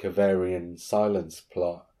 the Kavarian silence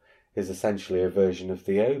plot, is essentially a version of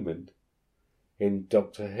The Omen in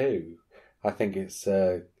Doctor Who. I think it's...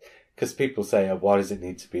 Because people say, why does it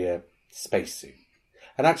need to be a spacesuit?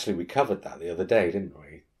 And actually, we covered that the other day, didn't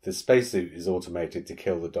we? The spacesuit is automated to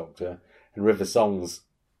kill the Doctor, and River Song's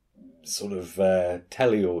sort of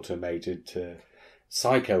tele-automated to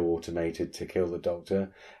psycho-automated to kill the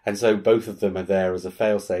Doctor. And so both of them are there as a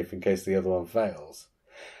failsafe in case the other one fails.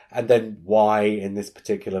 And then why in this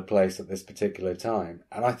particular place at this particular time?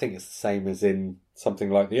 And I think it's the same as in something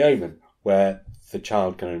like The Omen, where the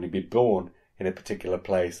child can only be born in a particular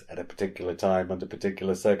place at a particular time under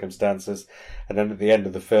particular circumstances. And then at the end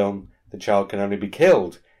of the film, the child can only be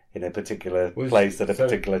killed in a particular place at a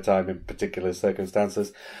particular time in particular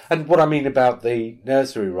circumstances. And what I mean about the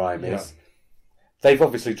nursery rhyme is they've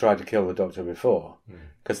obviously tried to kill the Doctor before,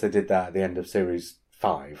 because they did that at the end of series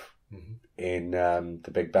 5 in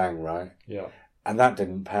The Big Bang, right? Yeah. And that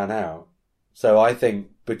didn't pan out. So I think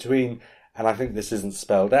and I think this isn't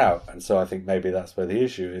spelled out, and so I think maybe that's where the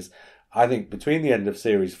issue is. I think between the end of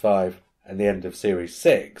series 5 and the end of series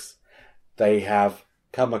 6, they have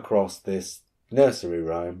come across this nursery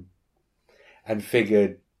rhyme and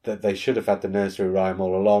figured that they should have had the nursery rhyme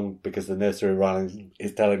all along, because the nursery rhyme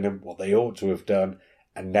is telling them what they ought to have done,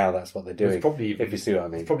 and now that's what they're doing. It's probably even, if you see what I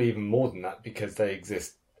mean. It's probably even more than that, because they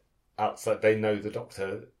exist outside. They know the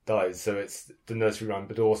Doctor dies, so it's the nursery rhyme,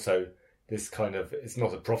 but also this kind of, it's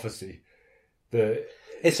not a prophecy.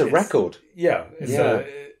 It's a record. Yeah.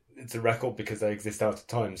 It's a record because they exist out of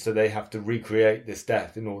time, so they have to recreate this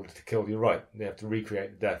death in order to kill. You're right. They have to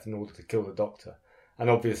recreate the death in order to kill the Doctor. And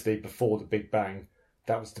obviously, before the Big Bang,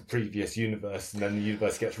 that was the previous universe, and then the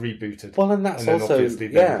universe gets rebooted. Well, and that's also obviously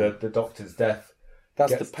the Doctor's death.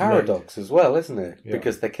 That's the paradox as well, isn't it? Yeah.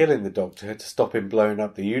 Because they're killing the Doctor to stop him blowing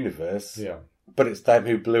up the universe. Yeah. But it's them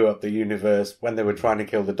who blew up the universe when they were trying to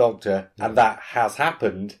kill the Doctor, and that has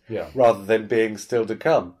happened rather than being still to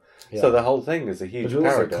come. Yeah. So the whole thing is a huge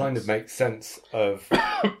paradox. But it also kind of makes sense of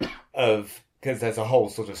because there's a whole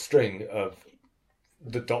sort of string of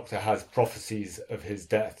the Doctor has prophecies of his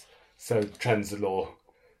death. So Trenzalore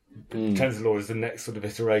is the next sort of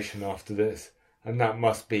iteration after this, and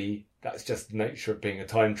that's just the nature of being a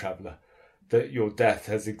time traveller. That your death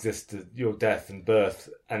has existed, your death and birth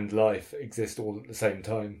and life exist all at the same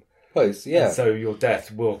time. Well, yeah. And so your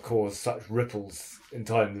death will cause such ripples in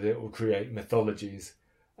time that it will create mythologies.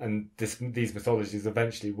 And these mythologies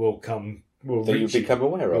eventually will that you become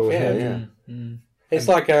aware of. Yeah. It's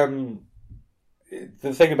like the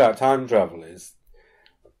thing about time travel is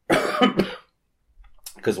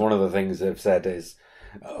because one of the things they've said is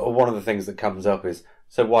one of the things that comes up is,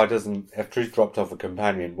 so why doesn't, if Truth dropped off a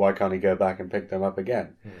companion, why can't he go back and pick them up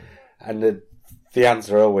again? And the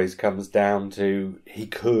answer always comes down to he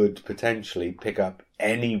could potentially pick up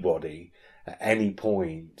anybody at any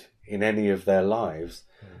point in any of their lives.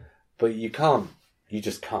 But you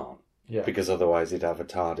just can't. Yeah. Because otherwise he'd have a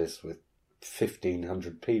TARDIS with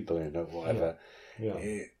 1,500 people in it or whatever.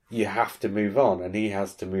 Yeah. You have to move on, and he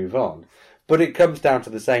has to move on. But it comes down to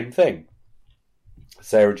the same thing.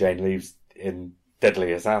 Sarah Jane leaves in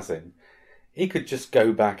Deadly Assassin. He could just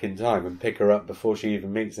go back in time and pick her up before she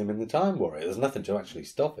even meets him in the Time Warrior. There's nothing to actually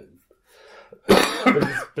stop him.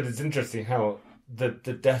 but it's interesting how the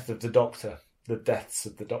death of the Doctor, the deaths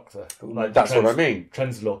of the Doctor, like that's what I mean.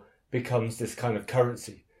 Trenzalore, becomes this kind of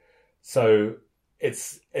currency. So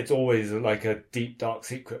it's always like a deep, dark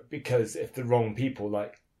secret, because if the wrong people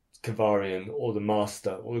like Kavarian or the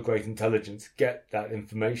Master or the Great Intelligence get that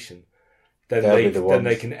information, then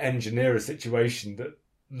they can engineer a situation that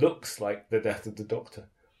looks like the death of the Doctor,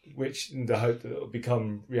 which in the hope that it will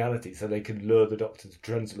become reality. So they can lure the Doctor to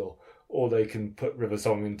Trenzalore, or they can put River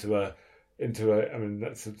Song into a. I mean,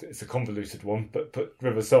 it's a convoluted one, but put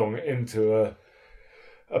River Song into a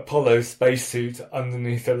Apollo spacesuit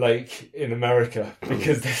underneath a lake in America,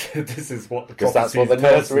 because this is what the because that's what the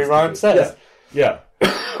nursery rhyme says. Yeah.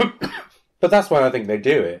 But that's why I think they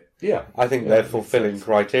do it. Yeah. I think they're fulfilling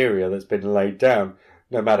criteria that's been laid down,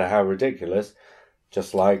 no matter how ridiculous,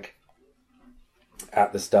 just like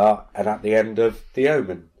at the start and at the end of The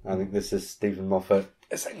Omen. I think this is Stephen Moffat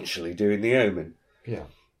essentially doing The Omen. Yeah.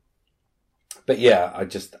 But yeah,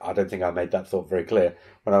 I don't think I made that thought very clear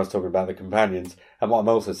when I was talking about the companions. And what I'm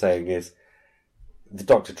also saying is the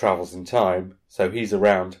Doctor travels in time, so he's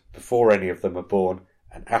around before any of them are born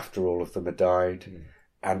and after all of them have died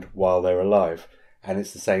and while they're alive. And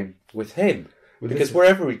it's the same with him. Because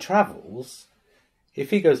wherever he travels,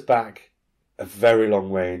 if he goes back a very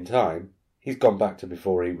long way in time, he's gone back to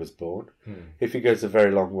before he was born. If he goes a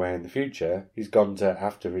very long way in the future, he's gone to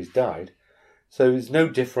after he's died. So he's no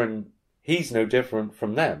different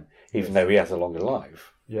from them, even though he has a longer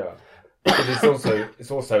life. Yeah. But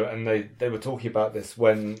it's also, and they were talking about this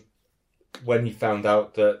when he found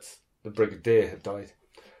out that the Brigadier had died,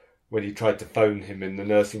 when he tried to phone him in the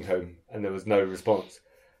nursing home and there was no response,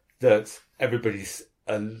 that everybody's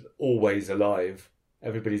always alive,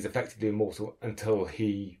 everybody's effectively immortal until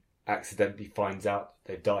he accidentally finds out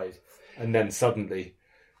they've died. And then suddenly,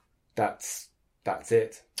 that's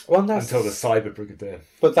it. Well, that's until the Cyber Brigadier.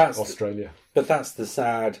 But that's Australia. But that's the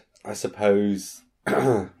sad, I suppose,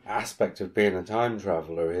 aspect of being a time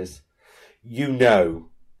traveller is, you know,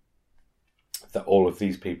 that all of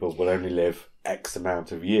these people will only live X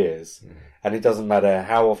amount of years, and it doesn't matter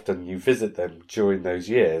how often you visit them during those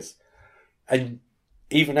years, and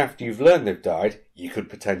even after you've learned they've died, you could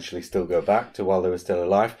potentially still go back to while they were still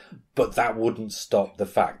alive, but that wouldn't stop the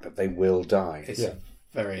fact that they will die. It's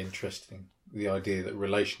very interesting, the idea that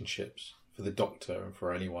relationships for the Doctor and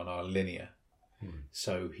for anyone are linear.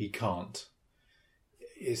 So he can't.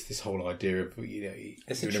 It's this whole idea of, you know,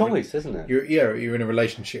 it's a choice, isn't it? You're in a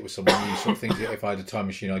relationship with someone. You sort of think, if I had a time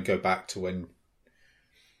machine, I'd go back to when,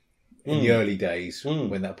 in the early days,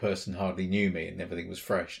 when that person hardly knew me and everything was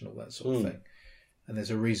fresh and all that sort of thing. And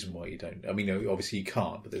there's a reason why you don't. I mean, obviously you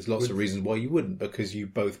can't, but there's lots of reasons why you wouldn't, because you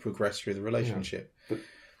both progress through the relationship. Yeah.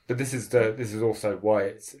 But this is also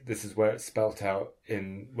why this is where it's spelt out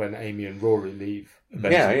in when Amy and Rory leave.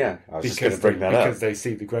 Yeah. I was just going to bring that up. Because they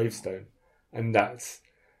see the gravestone, and that's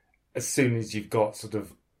as soon as you've got sort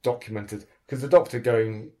of documented. Because the Doctor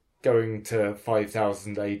going to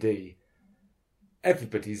 5000 AD,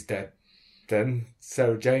 everybody's dead. Then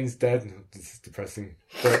Sarah Jane's dead. This is depressing.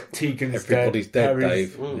 But Tegan's Everybody's dead,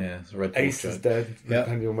 Harry's, Dave. Yeah, it's a Red Ace is dead,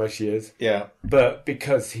 depending on where she is. Yeah. But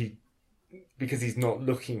because he's not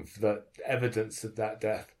looking for the evidence of that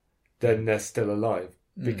death, then they're still alive,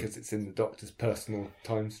 because it's in the Doctor's personal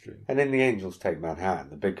time stream. And in The Angels Take Manhattan,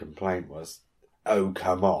 the big complaint was, oh,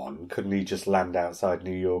 come on, couldn't he just land outside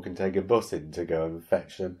New York and take a bus in to go and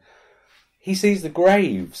fetch them? He sees the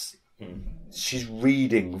graves. She's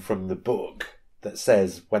reading from the book that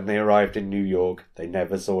says when they arrived in New York, they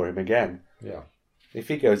never saw him again. Yeah. If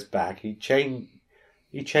he goes back, he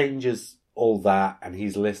changes all that, and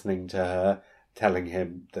he's listening to her telling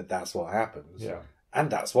him that that's what happens. Yeah. And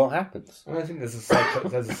that's what happens. And I think there's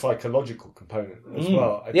a psychological component as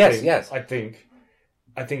well. Yes. I think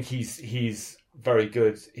he's very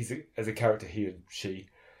good. As a character, he and she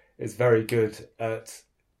is very good at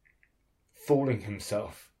fooling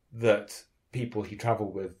himself that people he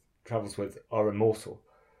travels with are immortal,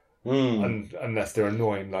 and unless they're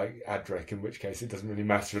annoying like Adric, in which case it doesn't really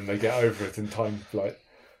matter and they get over it in time flight.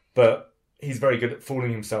 But he's very good at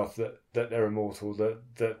fooling himself that they're immortal,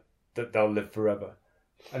 that they'll live forever.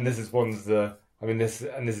 And this is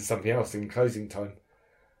this is something else in Closing Time.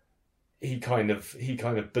 He kind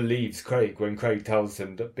of believes Craig when Craig tells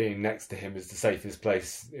him that being next to him is the safest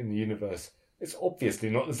place in the universe. It's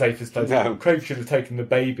obviously not the safest place. No. Craig should have taken the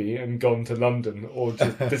baby and gone to London, or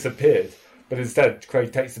just disappeared. But instead,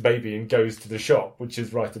 Craig takes the baby and goes to the shop, which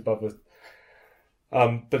is right above us.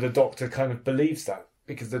 But the Doctor kind of believes that,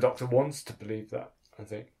 because the Doctor wants to believe that, I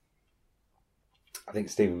think. I think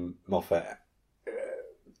Stephen Moffat,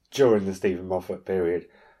 during the Stephen Moffat period,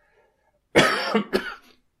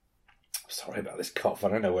 sorry about this cough, I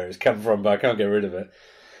don't know where it's come from, but I can't get rid of it.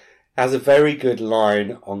 has a very good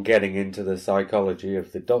line on getting into the psychology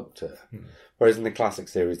of the Doctor, whereas in the classic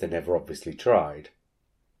series they never obviously tried.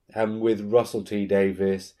 And with Russell T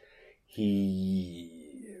Davies, he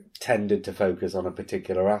tended to focus on a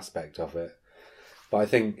particular aspect of it. But I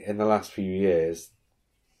think in the last few years,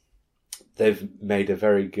 they've made a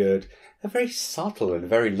very subtle and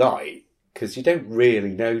very light, because you don't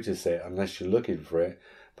really notice it unless you're looking for it.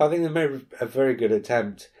 But I think they made a very good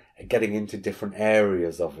attempt at getting into different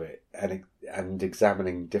areas of it and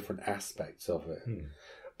examining different aspects of it.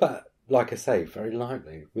 But like I say, very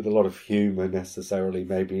lightly, with a lot of humour necessarily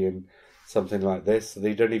maybe in something like this, so that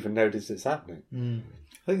you don't even notice it's happening.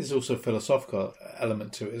 I think there's also a philosophical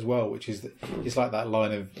element to it as well, which is that it's like that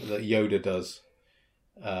line that Yoda does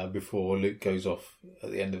before Luke goes off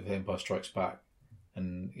at the end of Empire Strikes Back,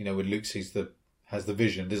 and when Luke has the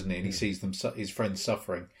vision, doesn't he? And he sees his friends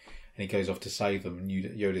suffering, and he goes off to save them. And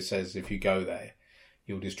Yoda says, "If you go there,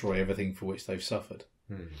 you'll destroy everything for which they've suffered."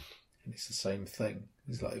 And it's the same thing.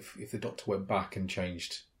 It's like if the Doctor went back and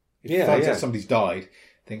changed, if he finds out somebody's died,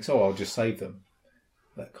 thinks, "Oh, I'll just save them."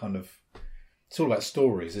 That kind of. It's all about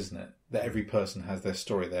stories, isn't it? That every person has their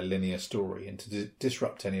story, their linear story, and to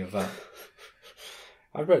disrupt any of that.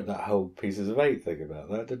 I wrote that whole Pieces of Eight thing about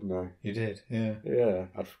that, didn't I? You did, yeah. Yeah,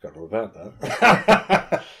 I'd forgotten all about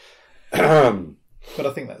that. But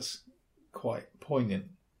I think that's quite poignant.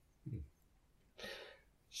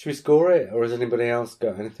 Should we score it, or has anybody else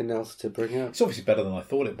got anything else to bring up? It's obviously better than I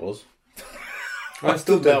thought it was. I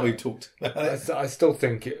still now we've talked about it. I still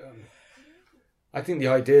think I think the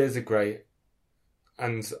ideas are great,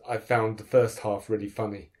 and I found the first half really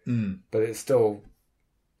funny. But it was still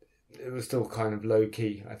kind of low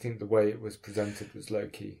key. I think the way it was presented was low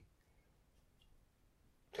key.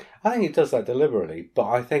 I think it does that deliberately, but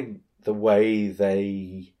I think the way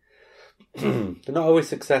they're not always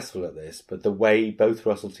successful at this, but the way both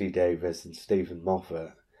Russell T Davies and Stephen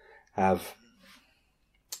Moffat have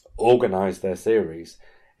organised their series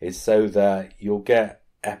is so that you'll get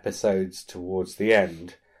episodes towards the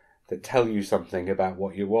end that tell you something about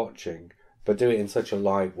what you're watching, but do it in such a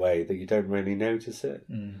light way that you don't really notice it.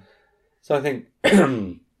 So I think,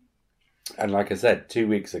 and like I said, 2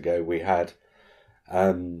 weeks ago we had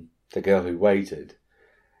The Girl Who Waited.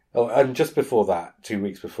 Oh, and just before that, 2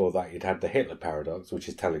 weeks before that, you'd had The Hitler Paradox, which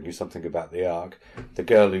is telling you something about the Ark. The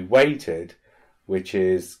Girl Who Waited, which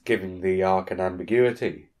is giving the Ark an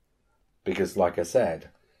ambiguity. Because, like I said,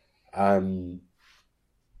 that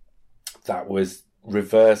was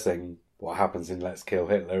reversing what happens in Let's Kill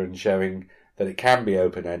Hitler and showing that it can be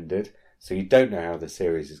open-ended, so you don't know how the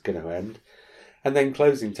series is going to end. And then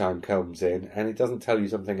Closing Time comes in, and it doesn't tell you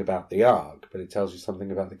something about the Ark, but it tells you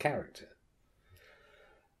something about the character.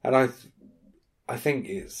 And I think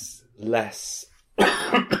it's less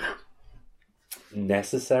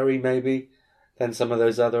necessary, maybe, than some of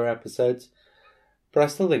those other episodes. But I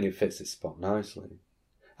still think it fits its spot nicely.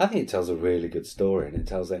 I think it tells a really good story, and it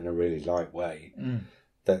tells it in a really light way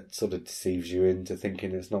that sort of deceives you into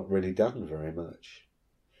thinking it's not really done very much.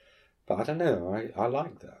 But I don't know, I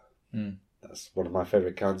like that. That's one of my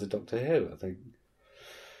favourite kinds of Doctor Who, I think.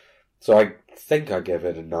 So I think I gave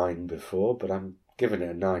it a 9 before, but I'm giving it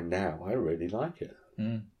a 9 now. I really like it.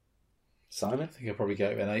 Simon? I think I probably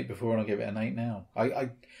gave it an 8 before, and I'll give it an 8 now. I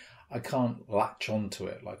can't latch onto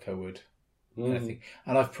it like I would anything.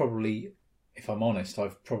 And I've probably, if I'm honest,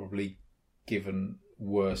 I've probably given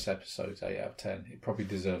worse episodes 8 out of 10. It probably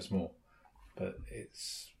deserves more, but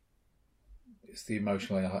it's the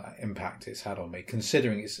emotional impact it's had on me.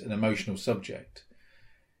 Considering it's an emotional subject,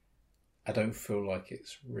 I don't feel like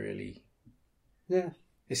it's really... Yeah.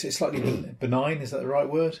 It's slightly benign, is that the right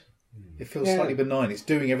word? It feels slightly benign. It's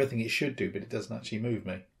doing everything it should do, but it doesn't actually move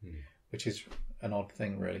me, which is an odd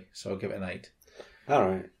thing, really. So I'll give it an 8. All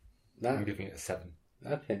right. I'm giving it a 7.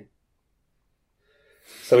 Okay.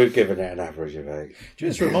 So we've given it an average of 8. Do you know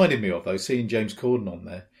what's reminded me of, though, seeing James Corden on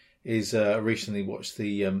there, is I recently watched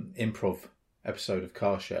the improv episode of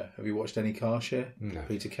Car Share. Have you watched any Car Share? No.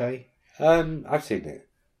 Peter Kay? I've seen it.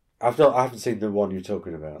 I haven't seen the one you're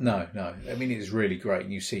talking about. No. I mean, it's really great,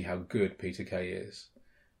 and you see how good Peter Kay is.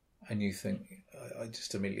 And you think, I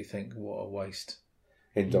just immediately think, what a waste.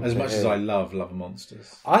 As much as I love and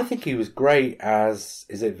Monsters. I think he was great as,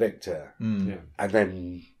 is it Victor? Yeah. And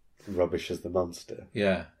then rubbish as the monster.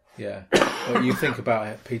 Yeah. But you think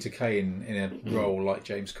about Peter Kay in a role like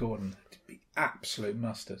James Corden, it'd be absolute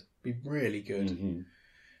mustard. Be really good.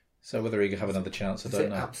 So whether he could have another chance, I don't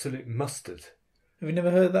know. Absolute mustard. Have you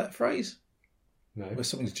never heard that phrase? No. Where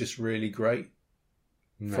something's just really great?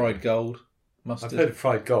 No. Fried gold? Mustard? I've heard of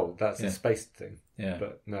fried gold. That's Yeah. a space thing. Yeah.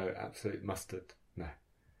 But no, absolute mustard. No.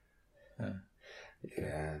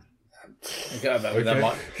 Yeah.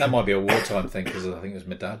 That might be a wartime thing, because I think it was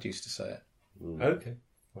my dad used to say it. Okay,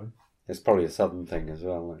 fine. It's probably a southern thing as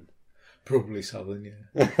well. Then. Probably southern,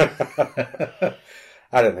 yeah.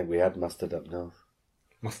 I don't think we had mustard up north.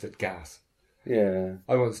 Mustard gas. Yeah.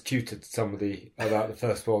 I once tutored somebody about the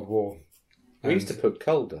First World War. We used to put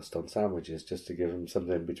coal dust on sandwiches just to give them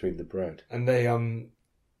something between the bread. And they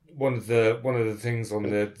one of the things on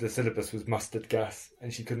the syllabus was mustard gas,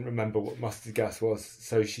 and she couldn't remember what mustard gas was,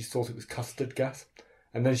 so she thought it was custard gas.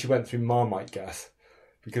 And then she went through Marmite gas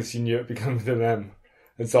because she knew it began with an M.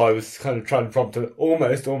 And so I was kind of trying to prompt her,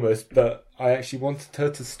 almost, but I actually wanted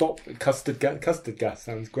her to stop at custard gas. Custard gas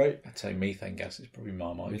sounds great. I'd say methane gas is probably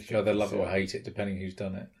Marmite. Either love it or hate it, depending who's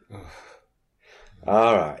done it.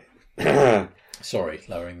 All right. Sorry,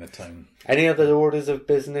 lowering the tone. Any other orders of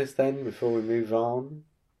business then before we move on?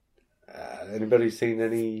 Anybody seen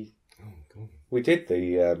any? Oh, God. We did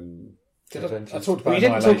the. I talked about you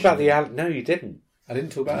didn't talk about the. No, you didn't. I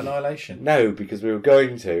didn't talk about Annihilation. No, because we were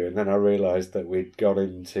going to, and then I realised that we'd gone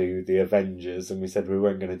into the Avengers, and we said we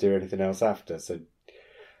weren't going to do anything else after. So,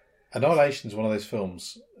 Annihilation is one of those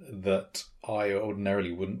films that I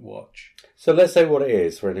ordinarily wouldn't watch. So let's say what it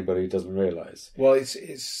is for anybody who doesn't realise. Well,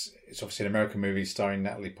 it's obviously an American movie starring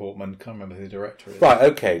Natalie Portman. Can't remember who the director is. Right.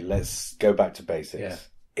 Okay. Let's go back to basics. Yeah.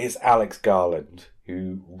 It's Alex Garland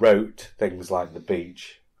who wrote things like The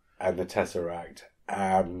Beach and The Tesseract,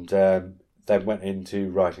 and then went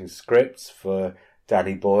into writing scripts for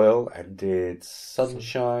Danny Boyle and did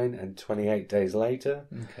Sunshine and 28 Days Later.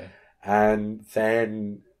 Okay. And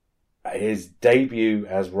then his debut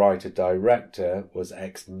as writer-director was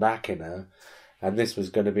Ex Machina, and this was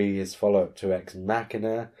going to be his follow-up to Ex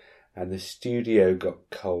Machina, and the studio got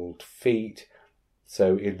cold feet,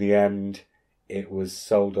 so in the end it was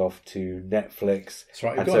sold off to Netflix. That's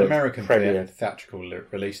right, it got an American theatrical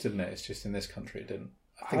release, didn't it? It's just in this country it didn't.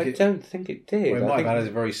 I don't think it did. Well, it might have had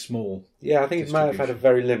a very small. Yeah, I think it might have had a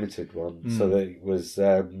very limited one. So that it was.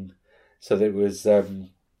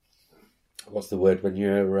 What's the word when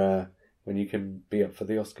you can be up for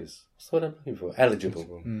the Oscars? What's the word I'm looking for?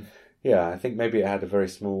 Eligible. Yeah, I think maybe it had a very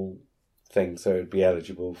small thing, so it'd be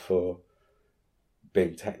eligible for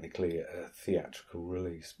being technically a theatrical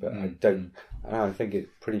release. But I think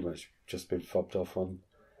it's pretty much just been fobbed off on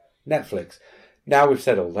Netflix. Now we've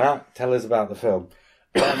said all that, tell us about the film.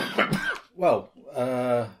 Well,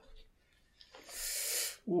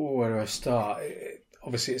 where do I start?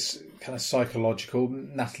 Obviously, it's kind of psychological.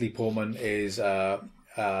 Natalie Portman is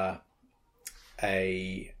somebody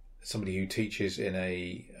who teaches in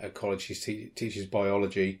a college. She teaches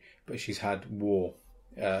biology, but she's had war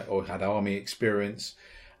or had army experience.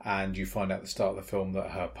 And you find out at the start of the film that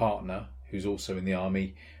her partner, who's also in the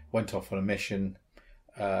army, went off on a mission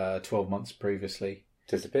 12 months previously.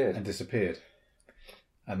 Disappeared.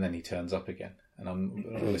 And then he turns up again. And I'm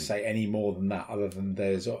not going to say any more than that, other than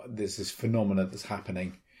there's this phenomena that's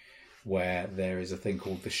happening where there is a thing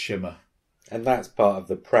called the shimmer. And that's part of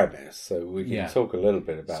the premise, so we can talk a little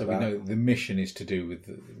bit about that. So we know the mission is to do with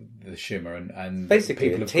the shimmer, and basically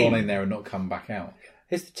people have gone in there and not come back out.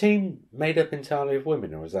 Is the team made up entirely of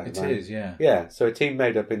women, or is that It is, yeah. Yeah, so a team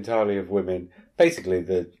made up entirely of women. Basically,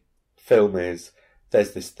 the film is,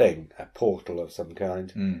 there's this thing, a portal of some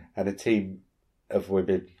kind, and a team of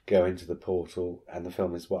women go into the portal, and the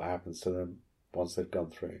film is what happens to them once they've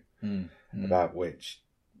gone through, about which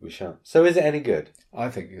we shan't. So is it any good? I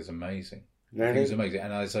think it's amazing. Really? I think it's amazing.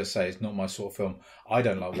 And as I say, it's not my sort of film. I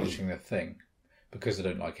don't like watching The Thing because I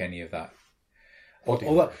don't like any of that.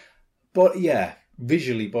 But yeah,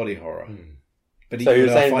 visually body horror. But so you're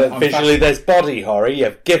saying that visually there's body horror?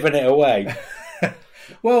 You've given it away.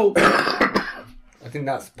 Well, I think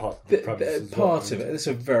that's part of the premise. Part of it. It's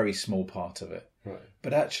a very small part of it. Right.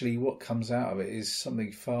 But actually, what comes out of it is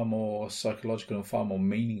something far more psychological and far more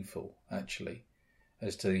meaningful, actually,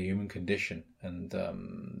 as to the human condition and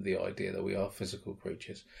the idea that we are physical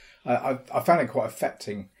creatures. I found it quite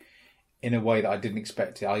affecting in a way that I didn't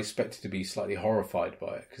expect it. I expected to be slightly horrified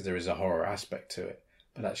by it because there is a horror aspect to it.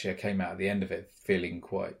 But actually, I came out at the end of it feeling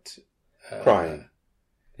quite... crying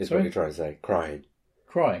is what you're trying to say. Crying.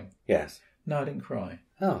 Crying? Yes. No, I didn't cry.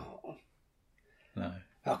 Oh. No.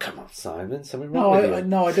 Oh, come on, Simon. Something wrong with you.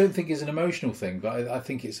 No, I don't think it's an emotional thing, but I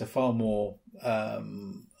think it's a far more... I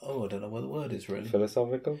don't know what the word is, really.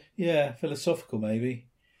 Philosophical? Yeah, philosophical, maybe.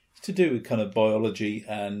 It's to do with kind of biology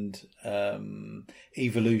and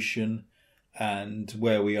evolution and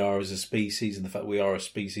where we are as a species and the fact we are a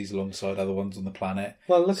species alongside other ones on the planet.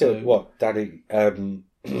 Well, look at what Daddy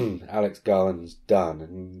Alex Garland's done,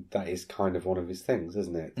 and that is kind of one of his things,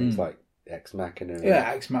 isn't it? Things like Ex Machina.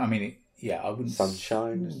 Yeah, I wouldn't...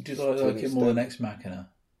 Sunshine. Did I like it more than Ex Machina?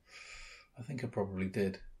 I think I probably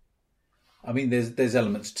did. I mean, there's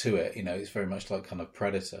elements to it. You know, it's very much like kind of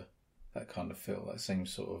Predator, that kind of feel, that same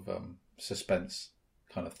sort of suspense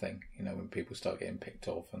kind of thing. You know, when people start getting picked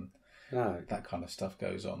off and that kind of stuff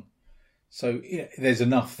goes on. So there's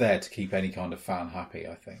enough there to keep any kind of fan happy,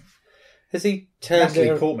 I think. Has he turned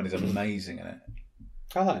Natalie Portman is amazing in it.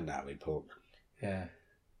 I like Natalie Portman. Yeah.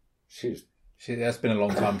 That's been a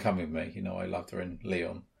long time coming with me. You know, I loved her in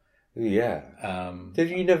Leon. Yeah. Did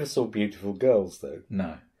you never saw Beautiful Girls, though?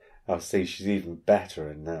 No. I see she's even better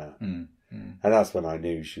in that. And that's when I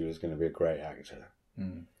knew she was going to be a great actor.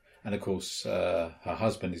 And of course, her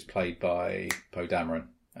husband is played by Poe Dameron.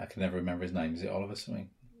 I can never remember his name. Is it Oliver something?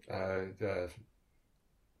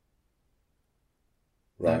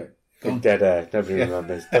 Right. Dead air. Nobody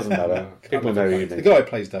remembers. Doesn't matter. People know who you mean. The guy who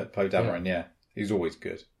plays Poe Dameron, yeah. He's always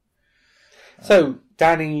good. So,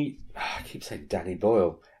 I keep saying Danny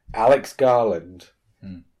Boyle. Alex Garland.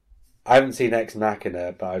 I haven't seen Ex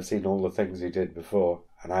Machina, but I've seen all the things he did before,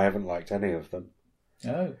 and I haven't liked any of them.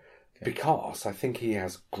 Oh. Okay. Because I think he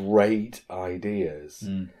has great ideas,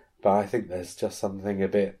 but I think there's just something a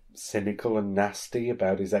bit cynical and nasty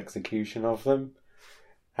about his execution of them.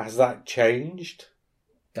 Has that changed?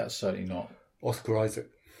 That's certainly not. Oscar Isaac,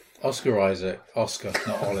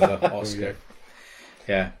 not Oliver. Oscar.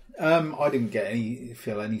 Yeah. I didn't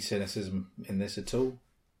feel any cynicism in this at all.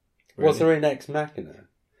 Really. Was there in Ex Machina?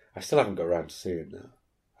 I still haven't got around to seeing it now.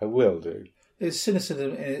 I will do. There's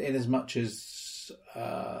cynicism in as much as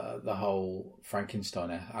the whole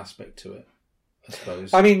Frankenstein aspect to it, I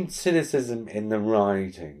suppose. I mean, cynicism in the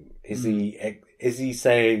writing. Is he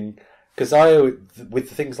saying... Because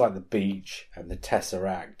with things like The Beach and The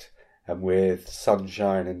Tesseract and with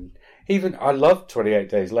Sunshine and even... I love 28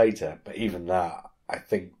 Days Later, but even that, I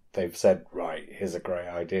think they've said, right, here's a great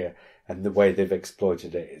idea. And the way they've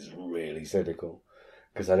exploited it is really cynical.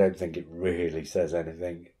 Because I don't think it really says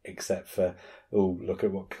anything except for, oh, look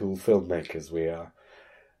at what cool filmmakers we are.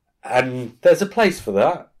 And there's a place for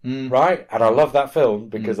that, right? And I love that film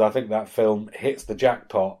because I think that film hits the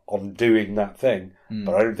jackpot on doing that thing.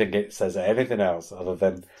 But I don't think it says anything else other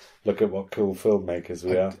than, look at what cool filmmakers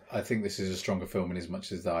we are. I think this is a stronger film in as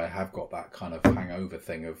much as I have got that kind of hangover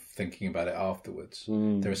thing of thinking about it afterwards.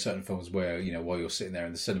 There are certain films where, you know, while you're sitting there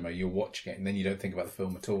in the cinema, you're watching it and then you don't think about the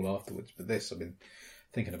film at all afterwards. But this, I've been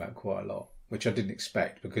thinking about quite a lot, which I didn't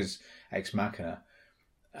expect because Ex Machina,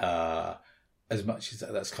 as much as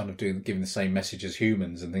that's kind of giving the same message as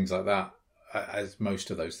Humans and things like that, as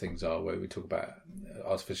most of those things are, where we talk about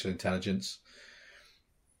artificial intelligence.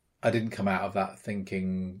 I didn't come out of that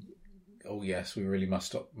thinking, oh yes, we really must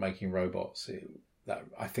stop making robots.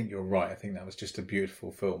 I think you're right. I think that was just a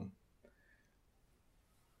beautiful film.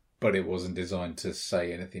 But it wasn't designed to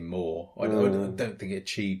say anything more. I don't think it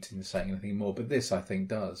achieved in saying anything more. But this, I think,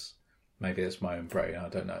 does. Maybe that's my own brain. I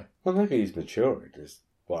don't know. Well, maybe he's matured, is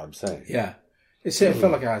what I'm saying. Yeah. It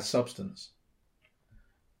felt like it had substance.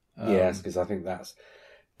 Yes, because I think that's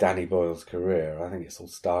Danny Boyle's career. I think it's all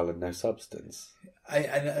style and no substance.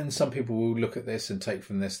 And some people will look at this and take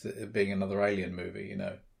from this that being another Alien movie, you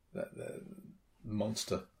know, a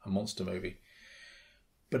monster movie.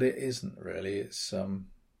 But it isn't really. It's a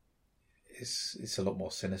lot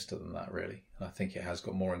more sinister than that, really. And I think it has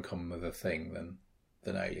got more in common with The Thing than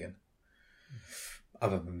Alien,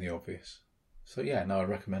 other than the obvious. So yeah, no, I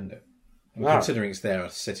recommend it. And considering it's there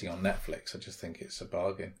sitting on Netflix, I just think it's a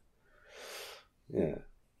bargain. Yeah.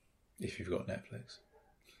 If you've got Netflix.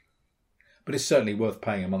 But it's certainly worth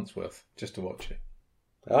paying a month's worth just to watch it.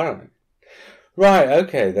 All right. Right,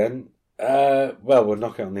 okay then. Well, we'll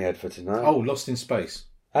knock it on the head for tonight. Oh, Lost in Space.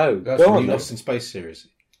 Oh, that's the new Lost in Space series.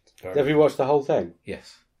 Have you watched the whole thing?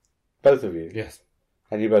 Yes. Both of you? Yes.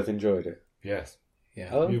 And you both enjoyed it? Yes. Yeah.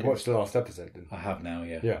 Oh, okay. You watched the last episode, didn't you? I have now,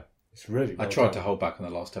 yeah. Yeah. It's really I tried to hold back on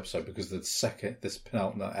the last episode because this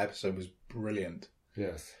penultimate episode was brilliant.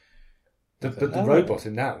 Yes. The robot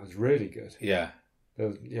in that was really good. Yeah.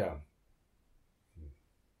 Yeah.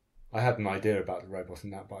 I had an idea about the robot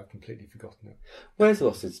in that, but I've completely forgotten it. Where's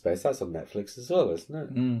Lost in Space? That's on Netflix as well, isn't it?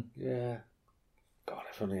 Yeah. God,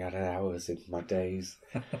 I've only had hours in my days.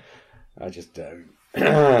 I just don't.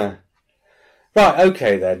 Right,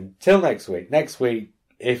 okay then. Till next week. Next week,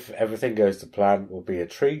 if everything goes to plan, will be a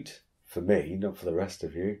treat for me, not for the rest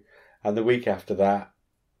of you. And the week after that,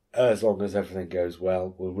 as long as everything goes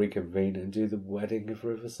well, we'll reconvene and do the Wedding of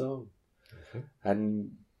River Song. Okay.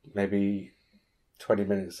 And maybe 20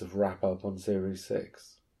 minutes of wrap up on Series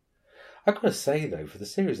 6. I've got to say, though, for the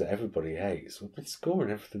series that everybody hates, we've been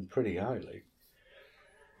scoring everything pretty highly.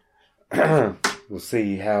 We'll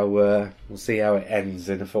see how it ends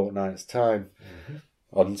in a fortnight's time. Mm-hmm.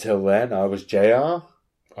 Until then, I was JR.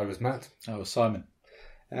 I was Matt. I was Simon.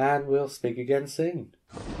 And we'll speak again soon.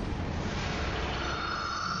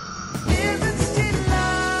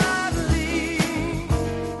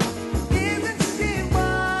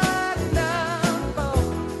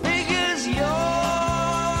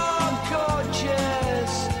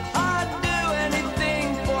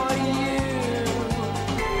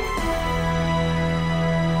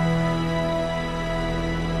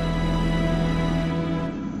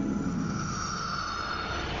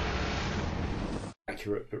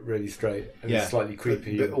 Accurate but really straight and slightly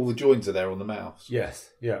creepy. But all the joins are there on the mouth. Yes,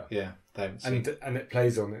 yeah. Yeah, they haven't seen. And it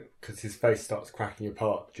plays on it because his face starts cracking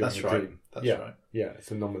apart during the dream. That's right. Yeah, it's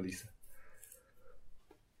anomalies.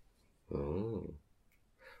 Oh.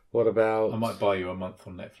 What about... I might buy you a month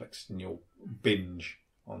on Netflix and you'll binge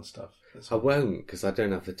on stuff. I won't, because I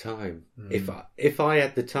don't have the time. If I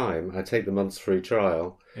had the time, I'd take the month's free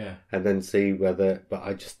trial and then see whether... But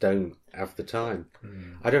I just don't have the time.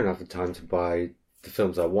 I don't have the time to buy the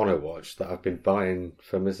films I want to watch that I've been buying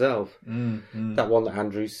for myself. That one that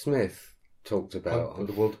Andrew Smith talked about. On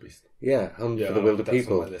The Wildebeest. Yeah, For the Wilder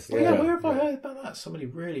People. Where have I heard about that? Somebody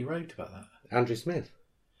really raved about that. Andrew Smith.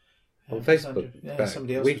 On Facebook.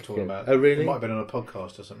 Somebody else was talking about it. Oh, really? It might have been on a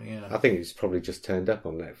podcast or something, I think it's probably just turned up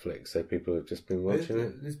on Netflix, so people have just been watching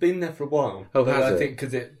it. It's been there for a while. Oh, has it? I think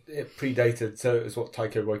because it predated, so it was what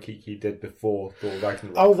Taika Waititi did before Thor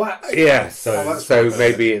Ragnarok. Oh, that's... Yes. So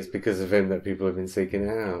maybe it's because of him that people have been seeking it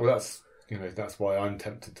out. Well, that's why I'm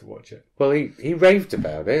tempted to watch it. Well, he raved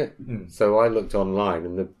about it, so I looked online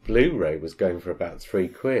and the Blu-ray was going for about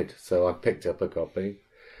 £3, so I picked up a copy,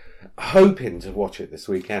 hoping to watch it this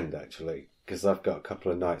weekend, actually. Because I've got a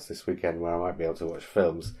couple of nights this weekend where I might be able to watch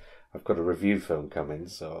films. I've got a review film coming,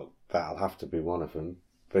 so that'll have to be one of them.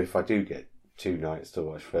 But if I do get 2 nights to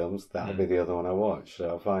watch films, that'll be the other one I watch, so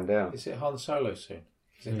I'll find out. Is it Han Solo soon?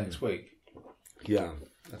 Is it next week? Yeah,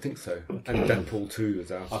 I think so. Okay. And Deadpool 2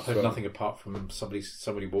 is out. I've heard nothing apart from our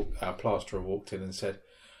plasterer walked in and said,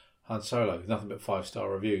 Han Solo, nothing but 5-star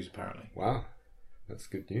reviews, apparently. Wow, that's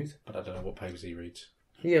good news. But I don't know what papers he reads.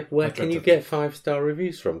 Yeah, where can you get 5-star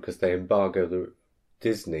reviews from? Because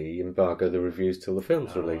Disney embargo the reviews till the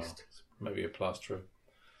film's released. Maybe a plasterer.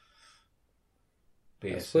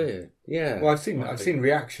 That's weird. Yeah. Well, I've seen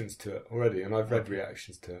reactions to it already, and I've read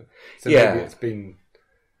reactions to it. So maybe it's been.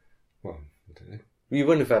 Well, I don't know. You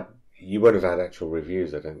wouldn't have had actual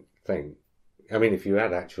reviews, I don't think. I mean, if you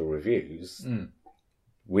had actual reviews,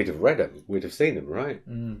 we'd have read them. We'd have seen them, right?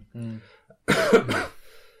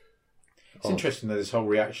 It's interesting that this whole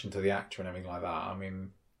reaction to the actor and everything like that. I mean,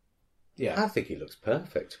 I think he looks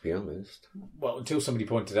perfect, to be honest. Well, until somebody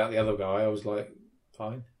pointed out the other guy, I was like,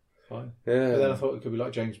 fine. Yeah. But then I thought it could be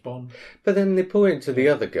like James Bond. But then they point to the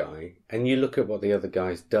other guy, and you look at what the other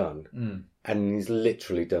guy's done, and he's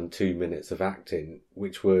literally done 2 minutes of acting,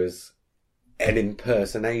 which was an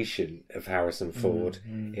impersonation of Harrison Ford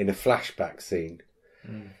in a flashback scene.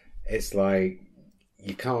 It's like,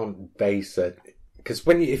 you can't base it... Because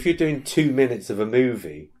if you're doing 2 minutes of a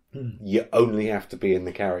movie, you only have to be in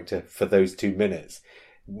the character for those 2 minutes.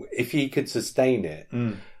 If he could sustain it,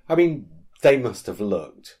 I mean, they must have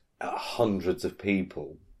looked at hundreds of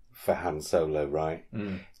people for Han Solo, right?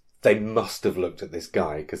 They must have looked at this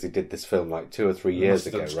guy because he did this film like 2 or 3 years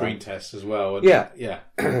ago, right? Screen tests as well. And yeah.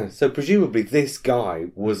 So presumably this guy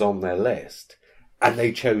was on their list, and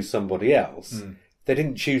they chose somebody else. They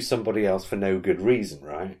didn't choose somebody else for no good reason,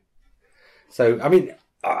 right? So, I mean,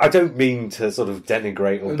 I don't mean to sort of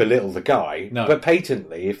denigrate or belittle the guy, but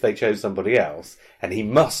patently, if they chose somebody else, and he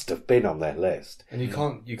must have been on their list. And you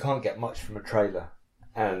can't get much from a trailer.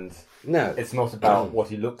 And no, it's not about what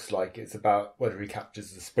he looks like, it's about whether he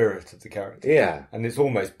captures the spirit of the character. Yeah. And it's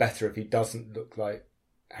almost better if he doesn't look like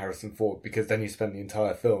Harrison Ford, because then you spend the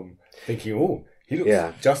entire film thinking, oh, he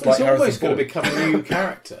looks just like Harrison Ford. He's almost going to become a new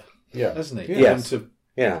character, hasn't he? Yes.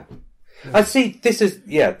 I see. This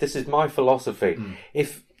is my philosophy.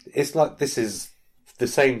 If it's like, this is the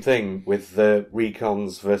same thing with the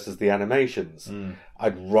recons versus the animations.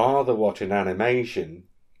 I'd rather watch an animation,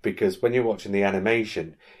 because when you're watching the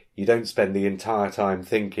animation, you don't spend the entire time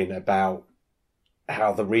thinking about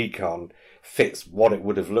how the recon fits what it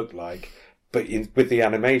would have looked like. But with the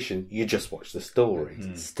animation, you just watch the story.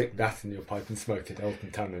 Stick that in your pipe and smoke it,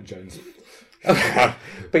 Elton Tanner Jones.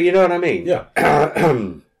 But you know what I mean? Yeah.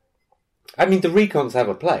 I mean, the recons have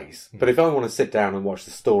a place, but if I want to sit down and watch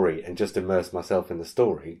the story and just immerse myself in the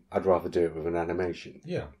story, I'd rather do it with an animation.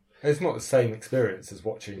 Yeah. It's not the same experience as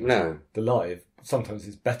watching the live. Sometimes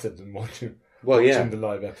it's better than watching the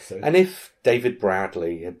live episode. And if David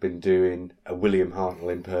Bradley had been doing a William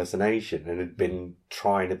Hartnell impersonation and had been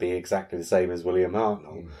trying to be exactly the same as William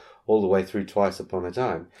Hartnell, all the way through Twice Upon a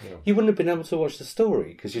Time, you wouldn't have been able to watch the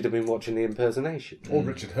story because you'd have been watching the impersonation. Or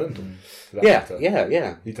Richard Herndon.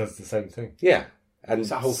 Yeah. He does the same thing. Yeah. And it's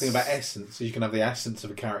that whole thing about essence. So you can have the essence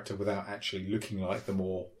of a character without actually looking like them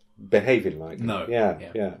or behaving like them. No.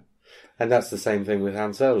 Yeah. And that's the same thing with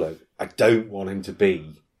Han Solo. I don't want him to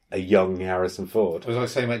be a young Harrison Ford. As I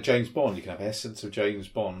was saying about James Bond, you can have essence of James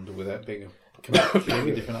Bond without being a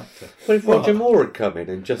completely different actor. But if Roger Moore had come in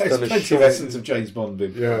and just done a short... essence of James Bond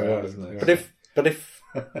being isn't there? But if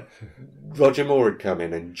Roger Moore had come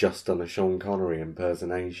in and just done a Sean Connery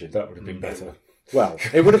impersonation... That would have been better. Well,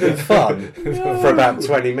 it would have been fun for about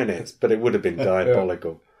 20 minutes, but it would have been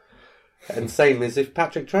diabolical. And same as if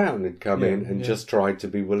Patrick Troughton had come in and just tried to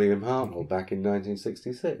be William Hartnell back in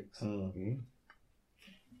 1966. Mm-hmm.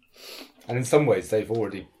 And in some ways, they've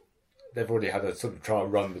already had a sort of trial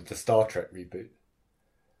run with the Star Trek reboot,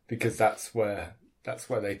 because that's where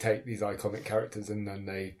they take these iconic characters and then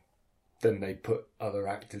they put other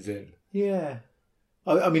actors in. Yeah,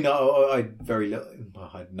 I mean, I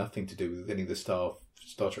had nothing to do with any of the Star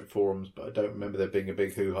Trek forums, but I don't remember there being a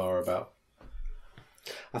big hoo-ha about.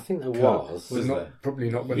 I think there was. Probably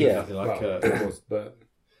not when it was, but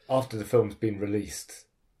after the film's been released,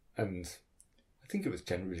 and I think it was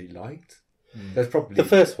generally liked. There's probably the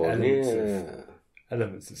first one,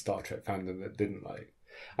 elements of Star Trek fandom that didn't like.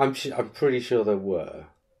 I'm pretty sure there were.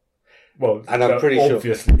 Well, and I'm pretty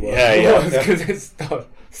obviously sure. Yeah, because it's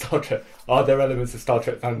Star Trek. Are there elements of Star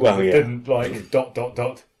Trek fandom that didn't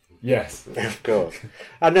like ... Yes, of course.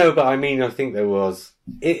 I know, but I mean, I think there was.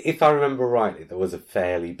 If I remember rightly, there was a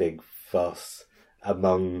fairly big fuss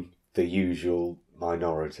among the usual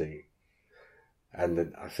minority, and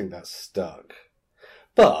then I think that stuck.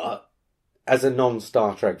 But as a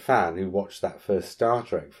non-Star Trek fan who watched that first Star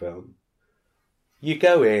Trek film, you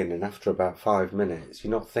go in and after about 5 minutes,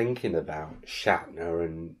 you're not thinking about Shatner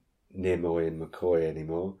and Nimoy and McCoy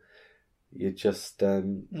anymore. You're just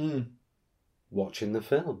watching the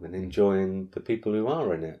film and enjoying the people who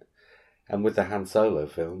are in it. And with the Han Solo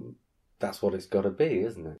film, that's what it's got to be,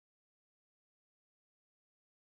 isn't it?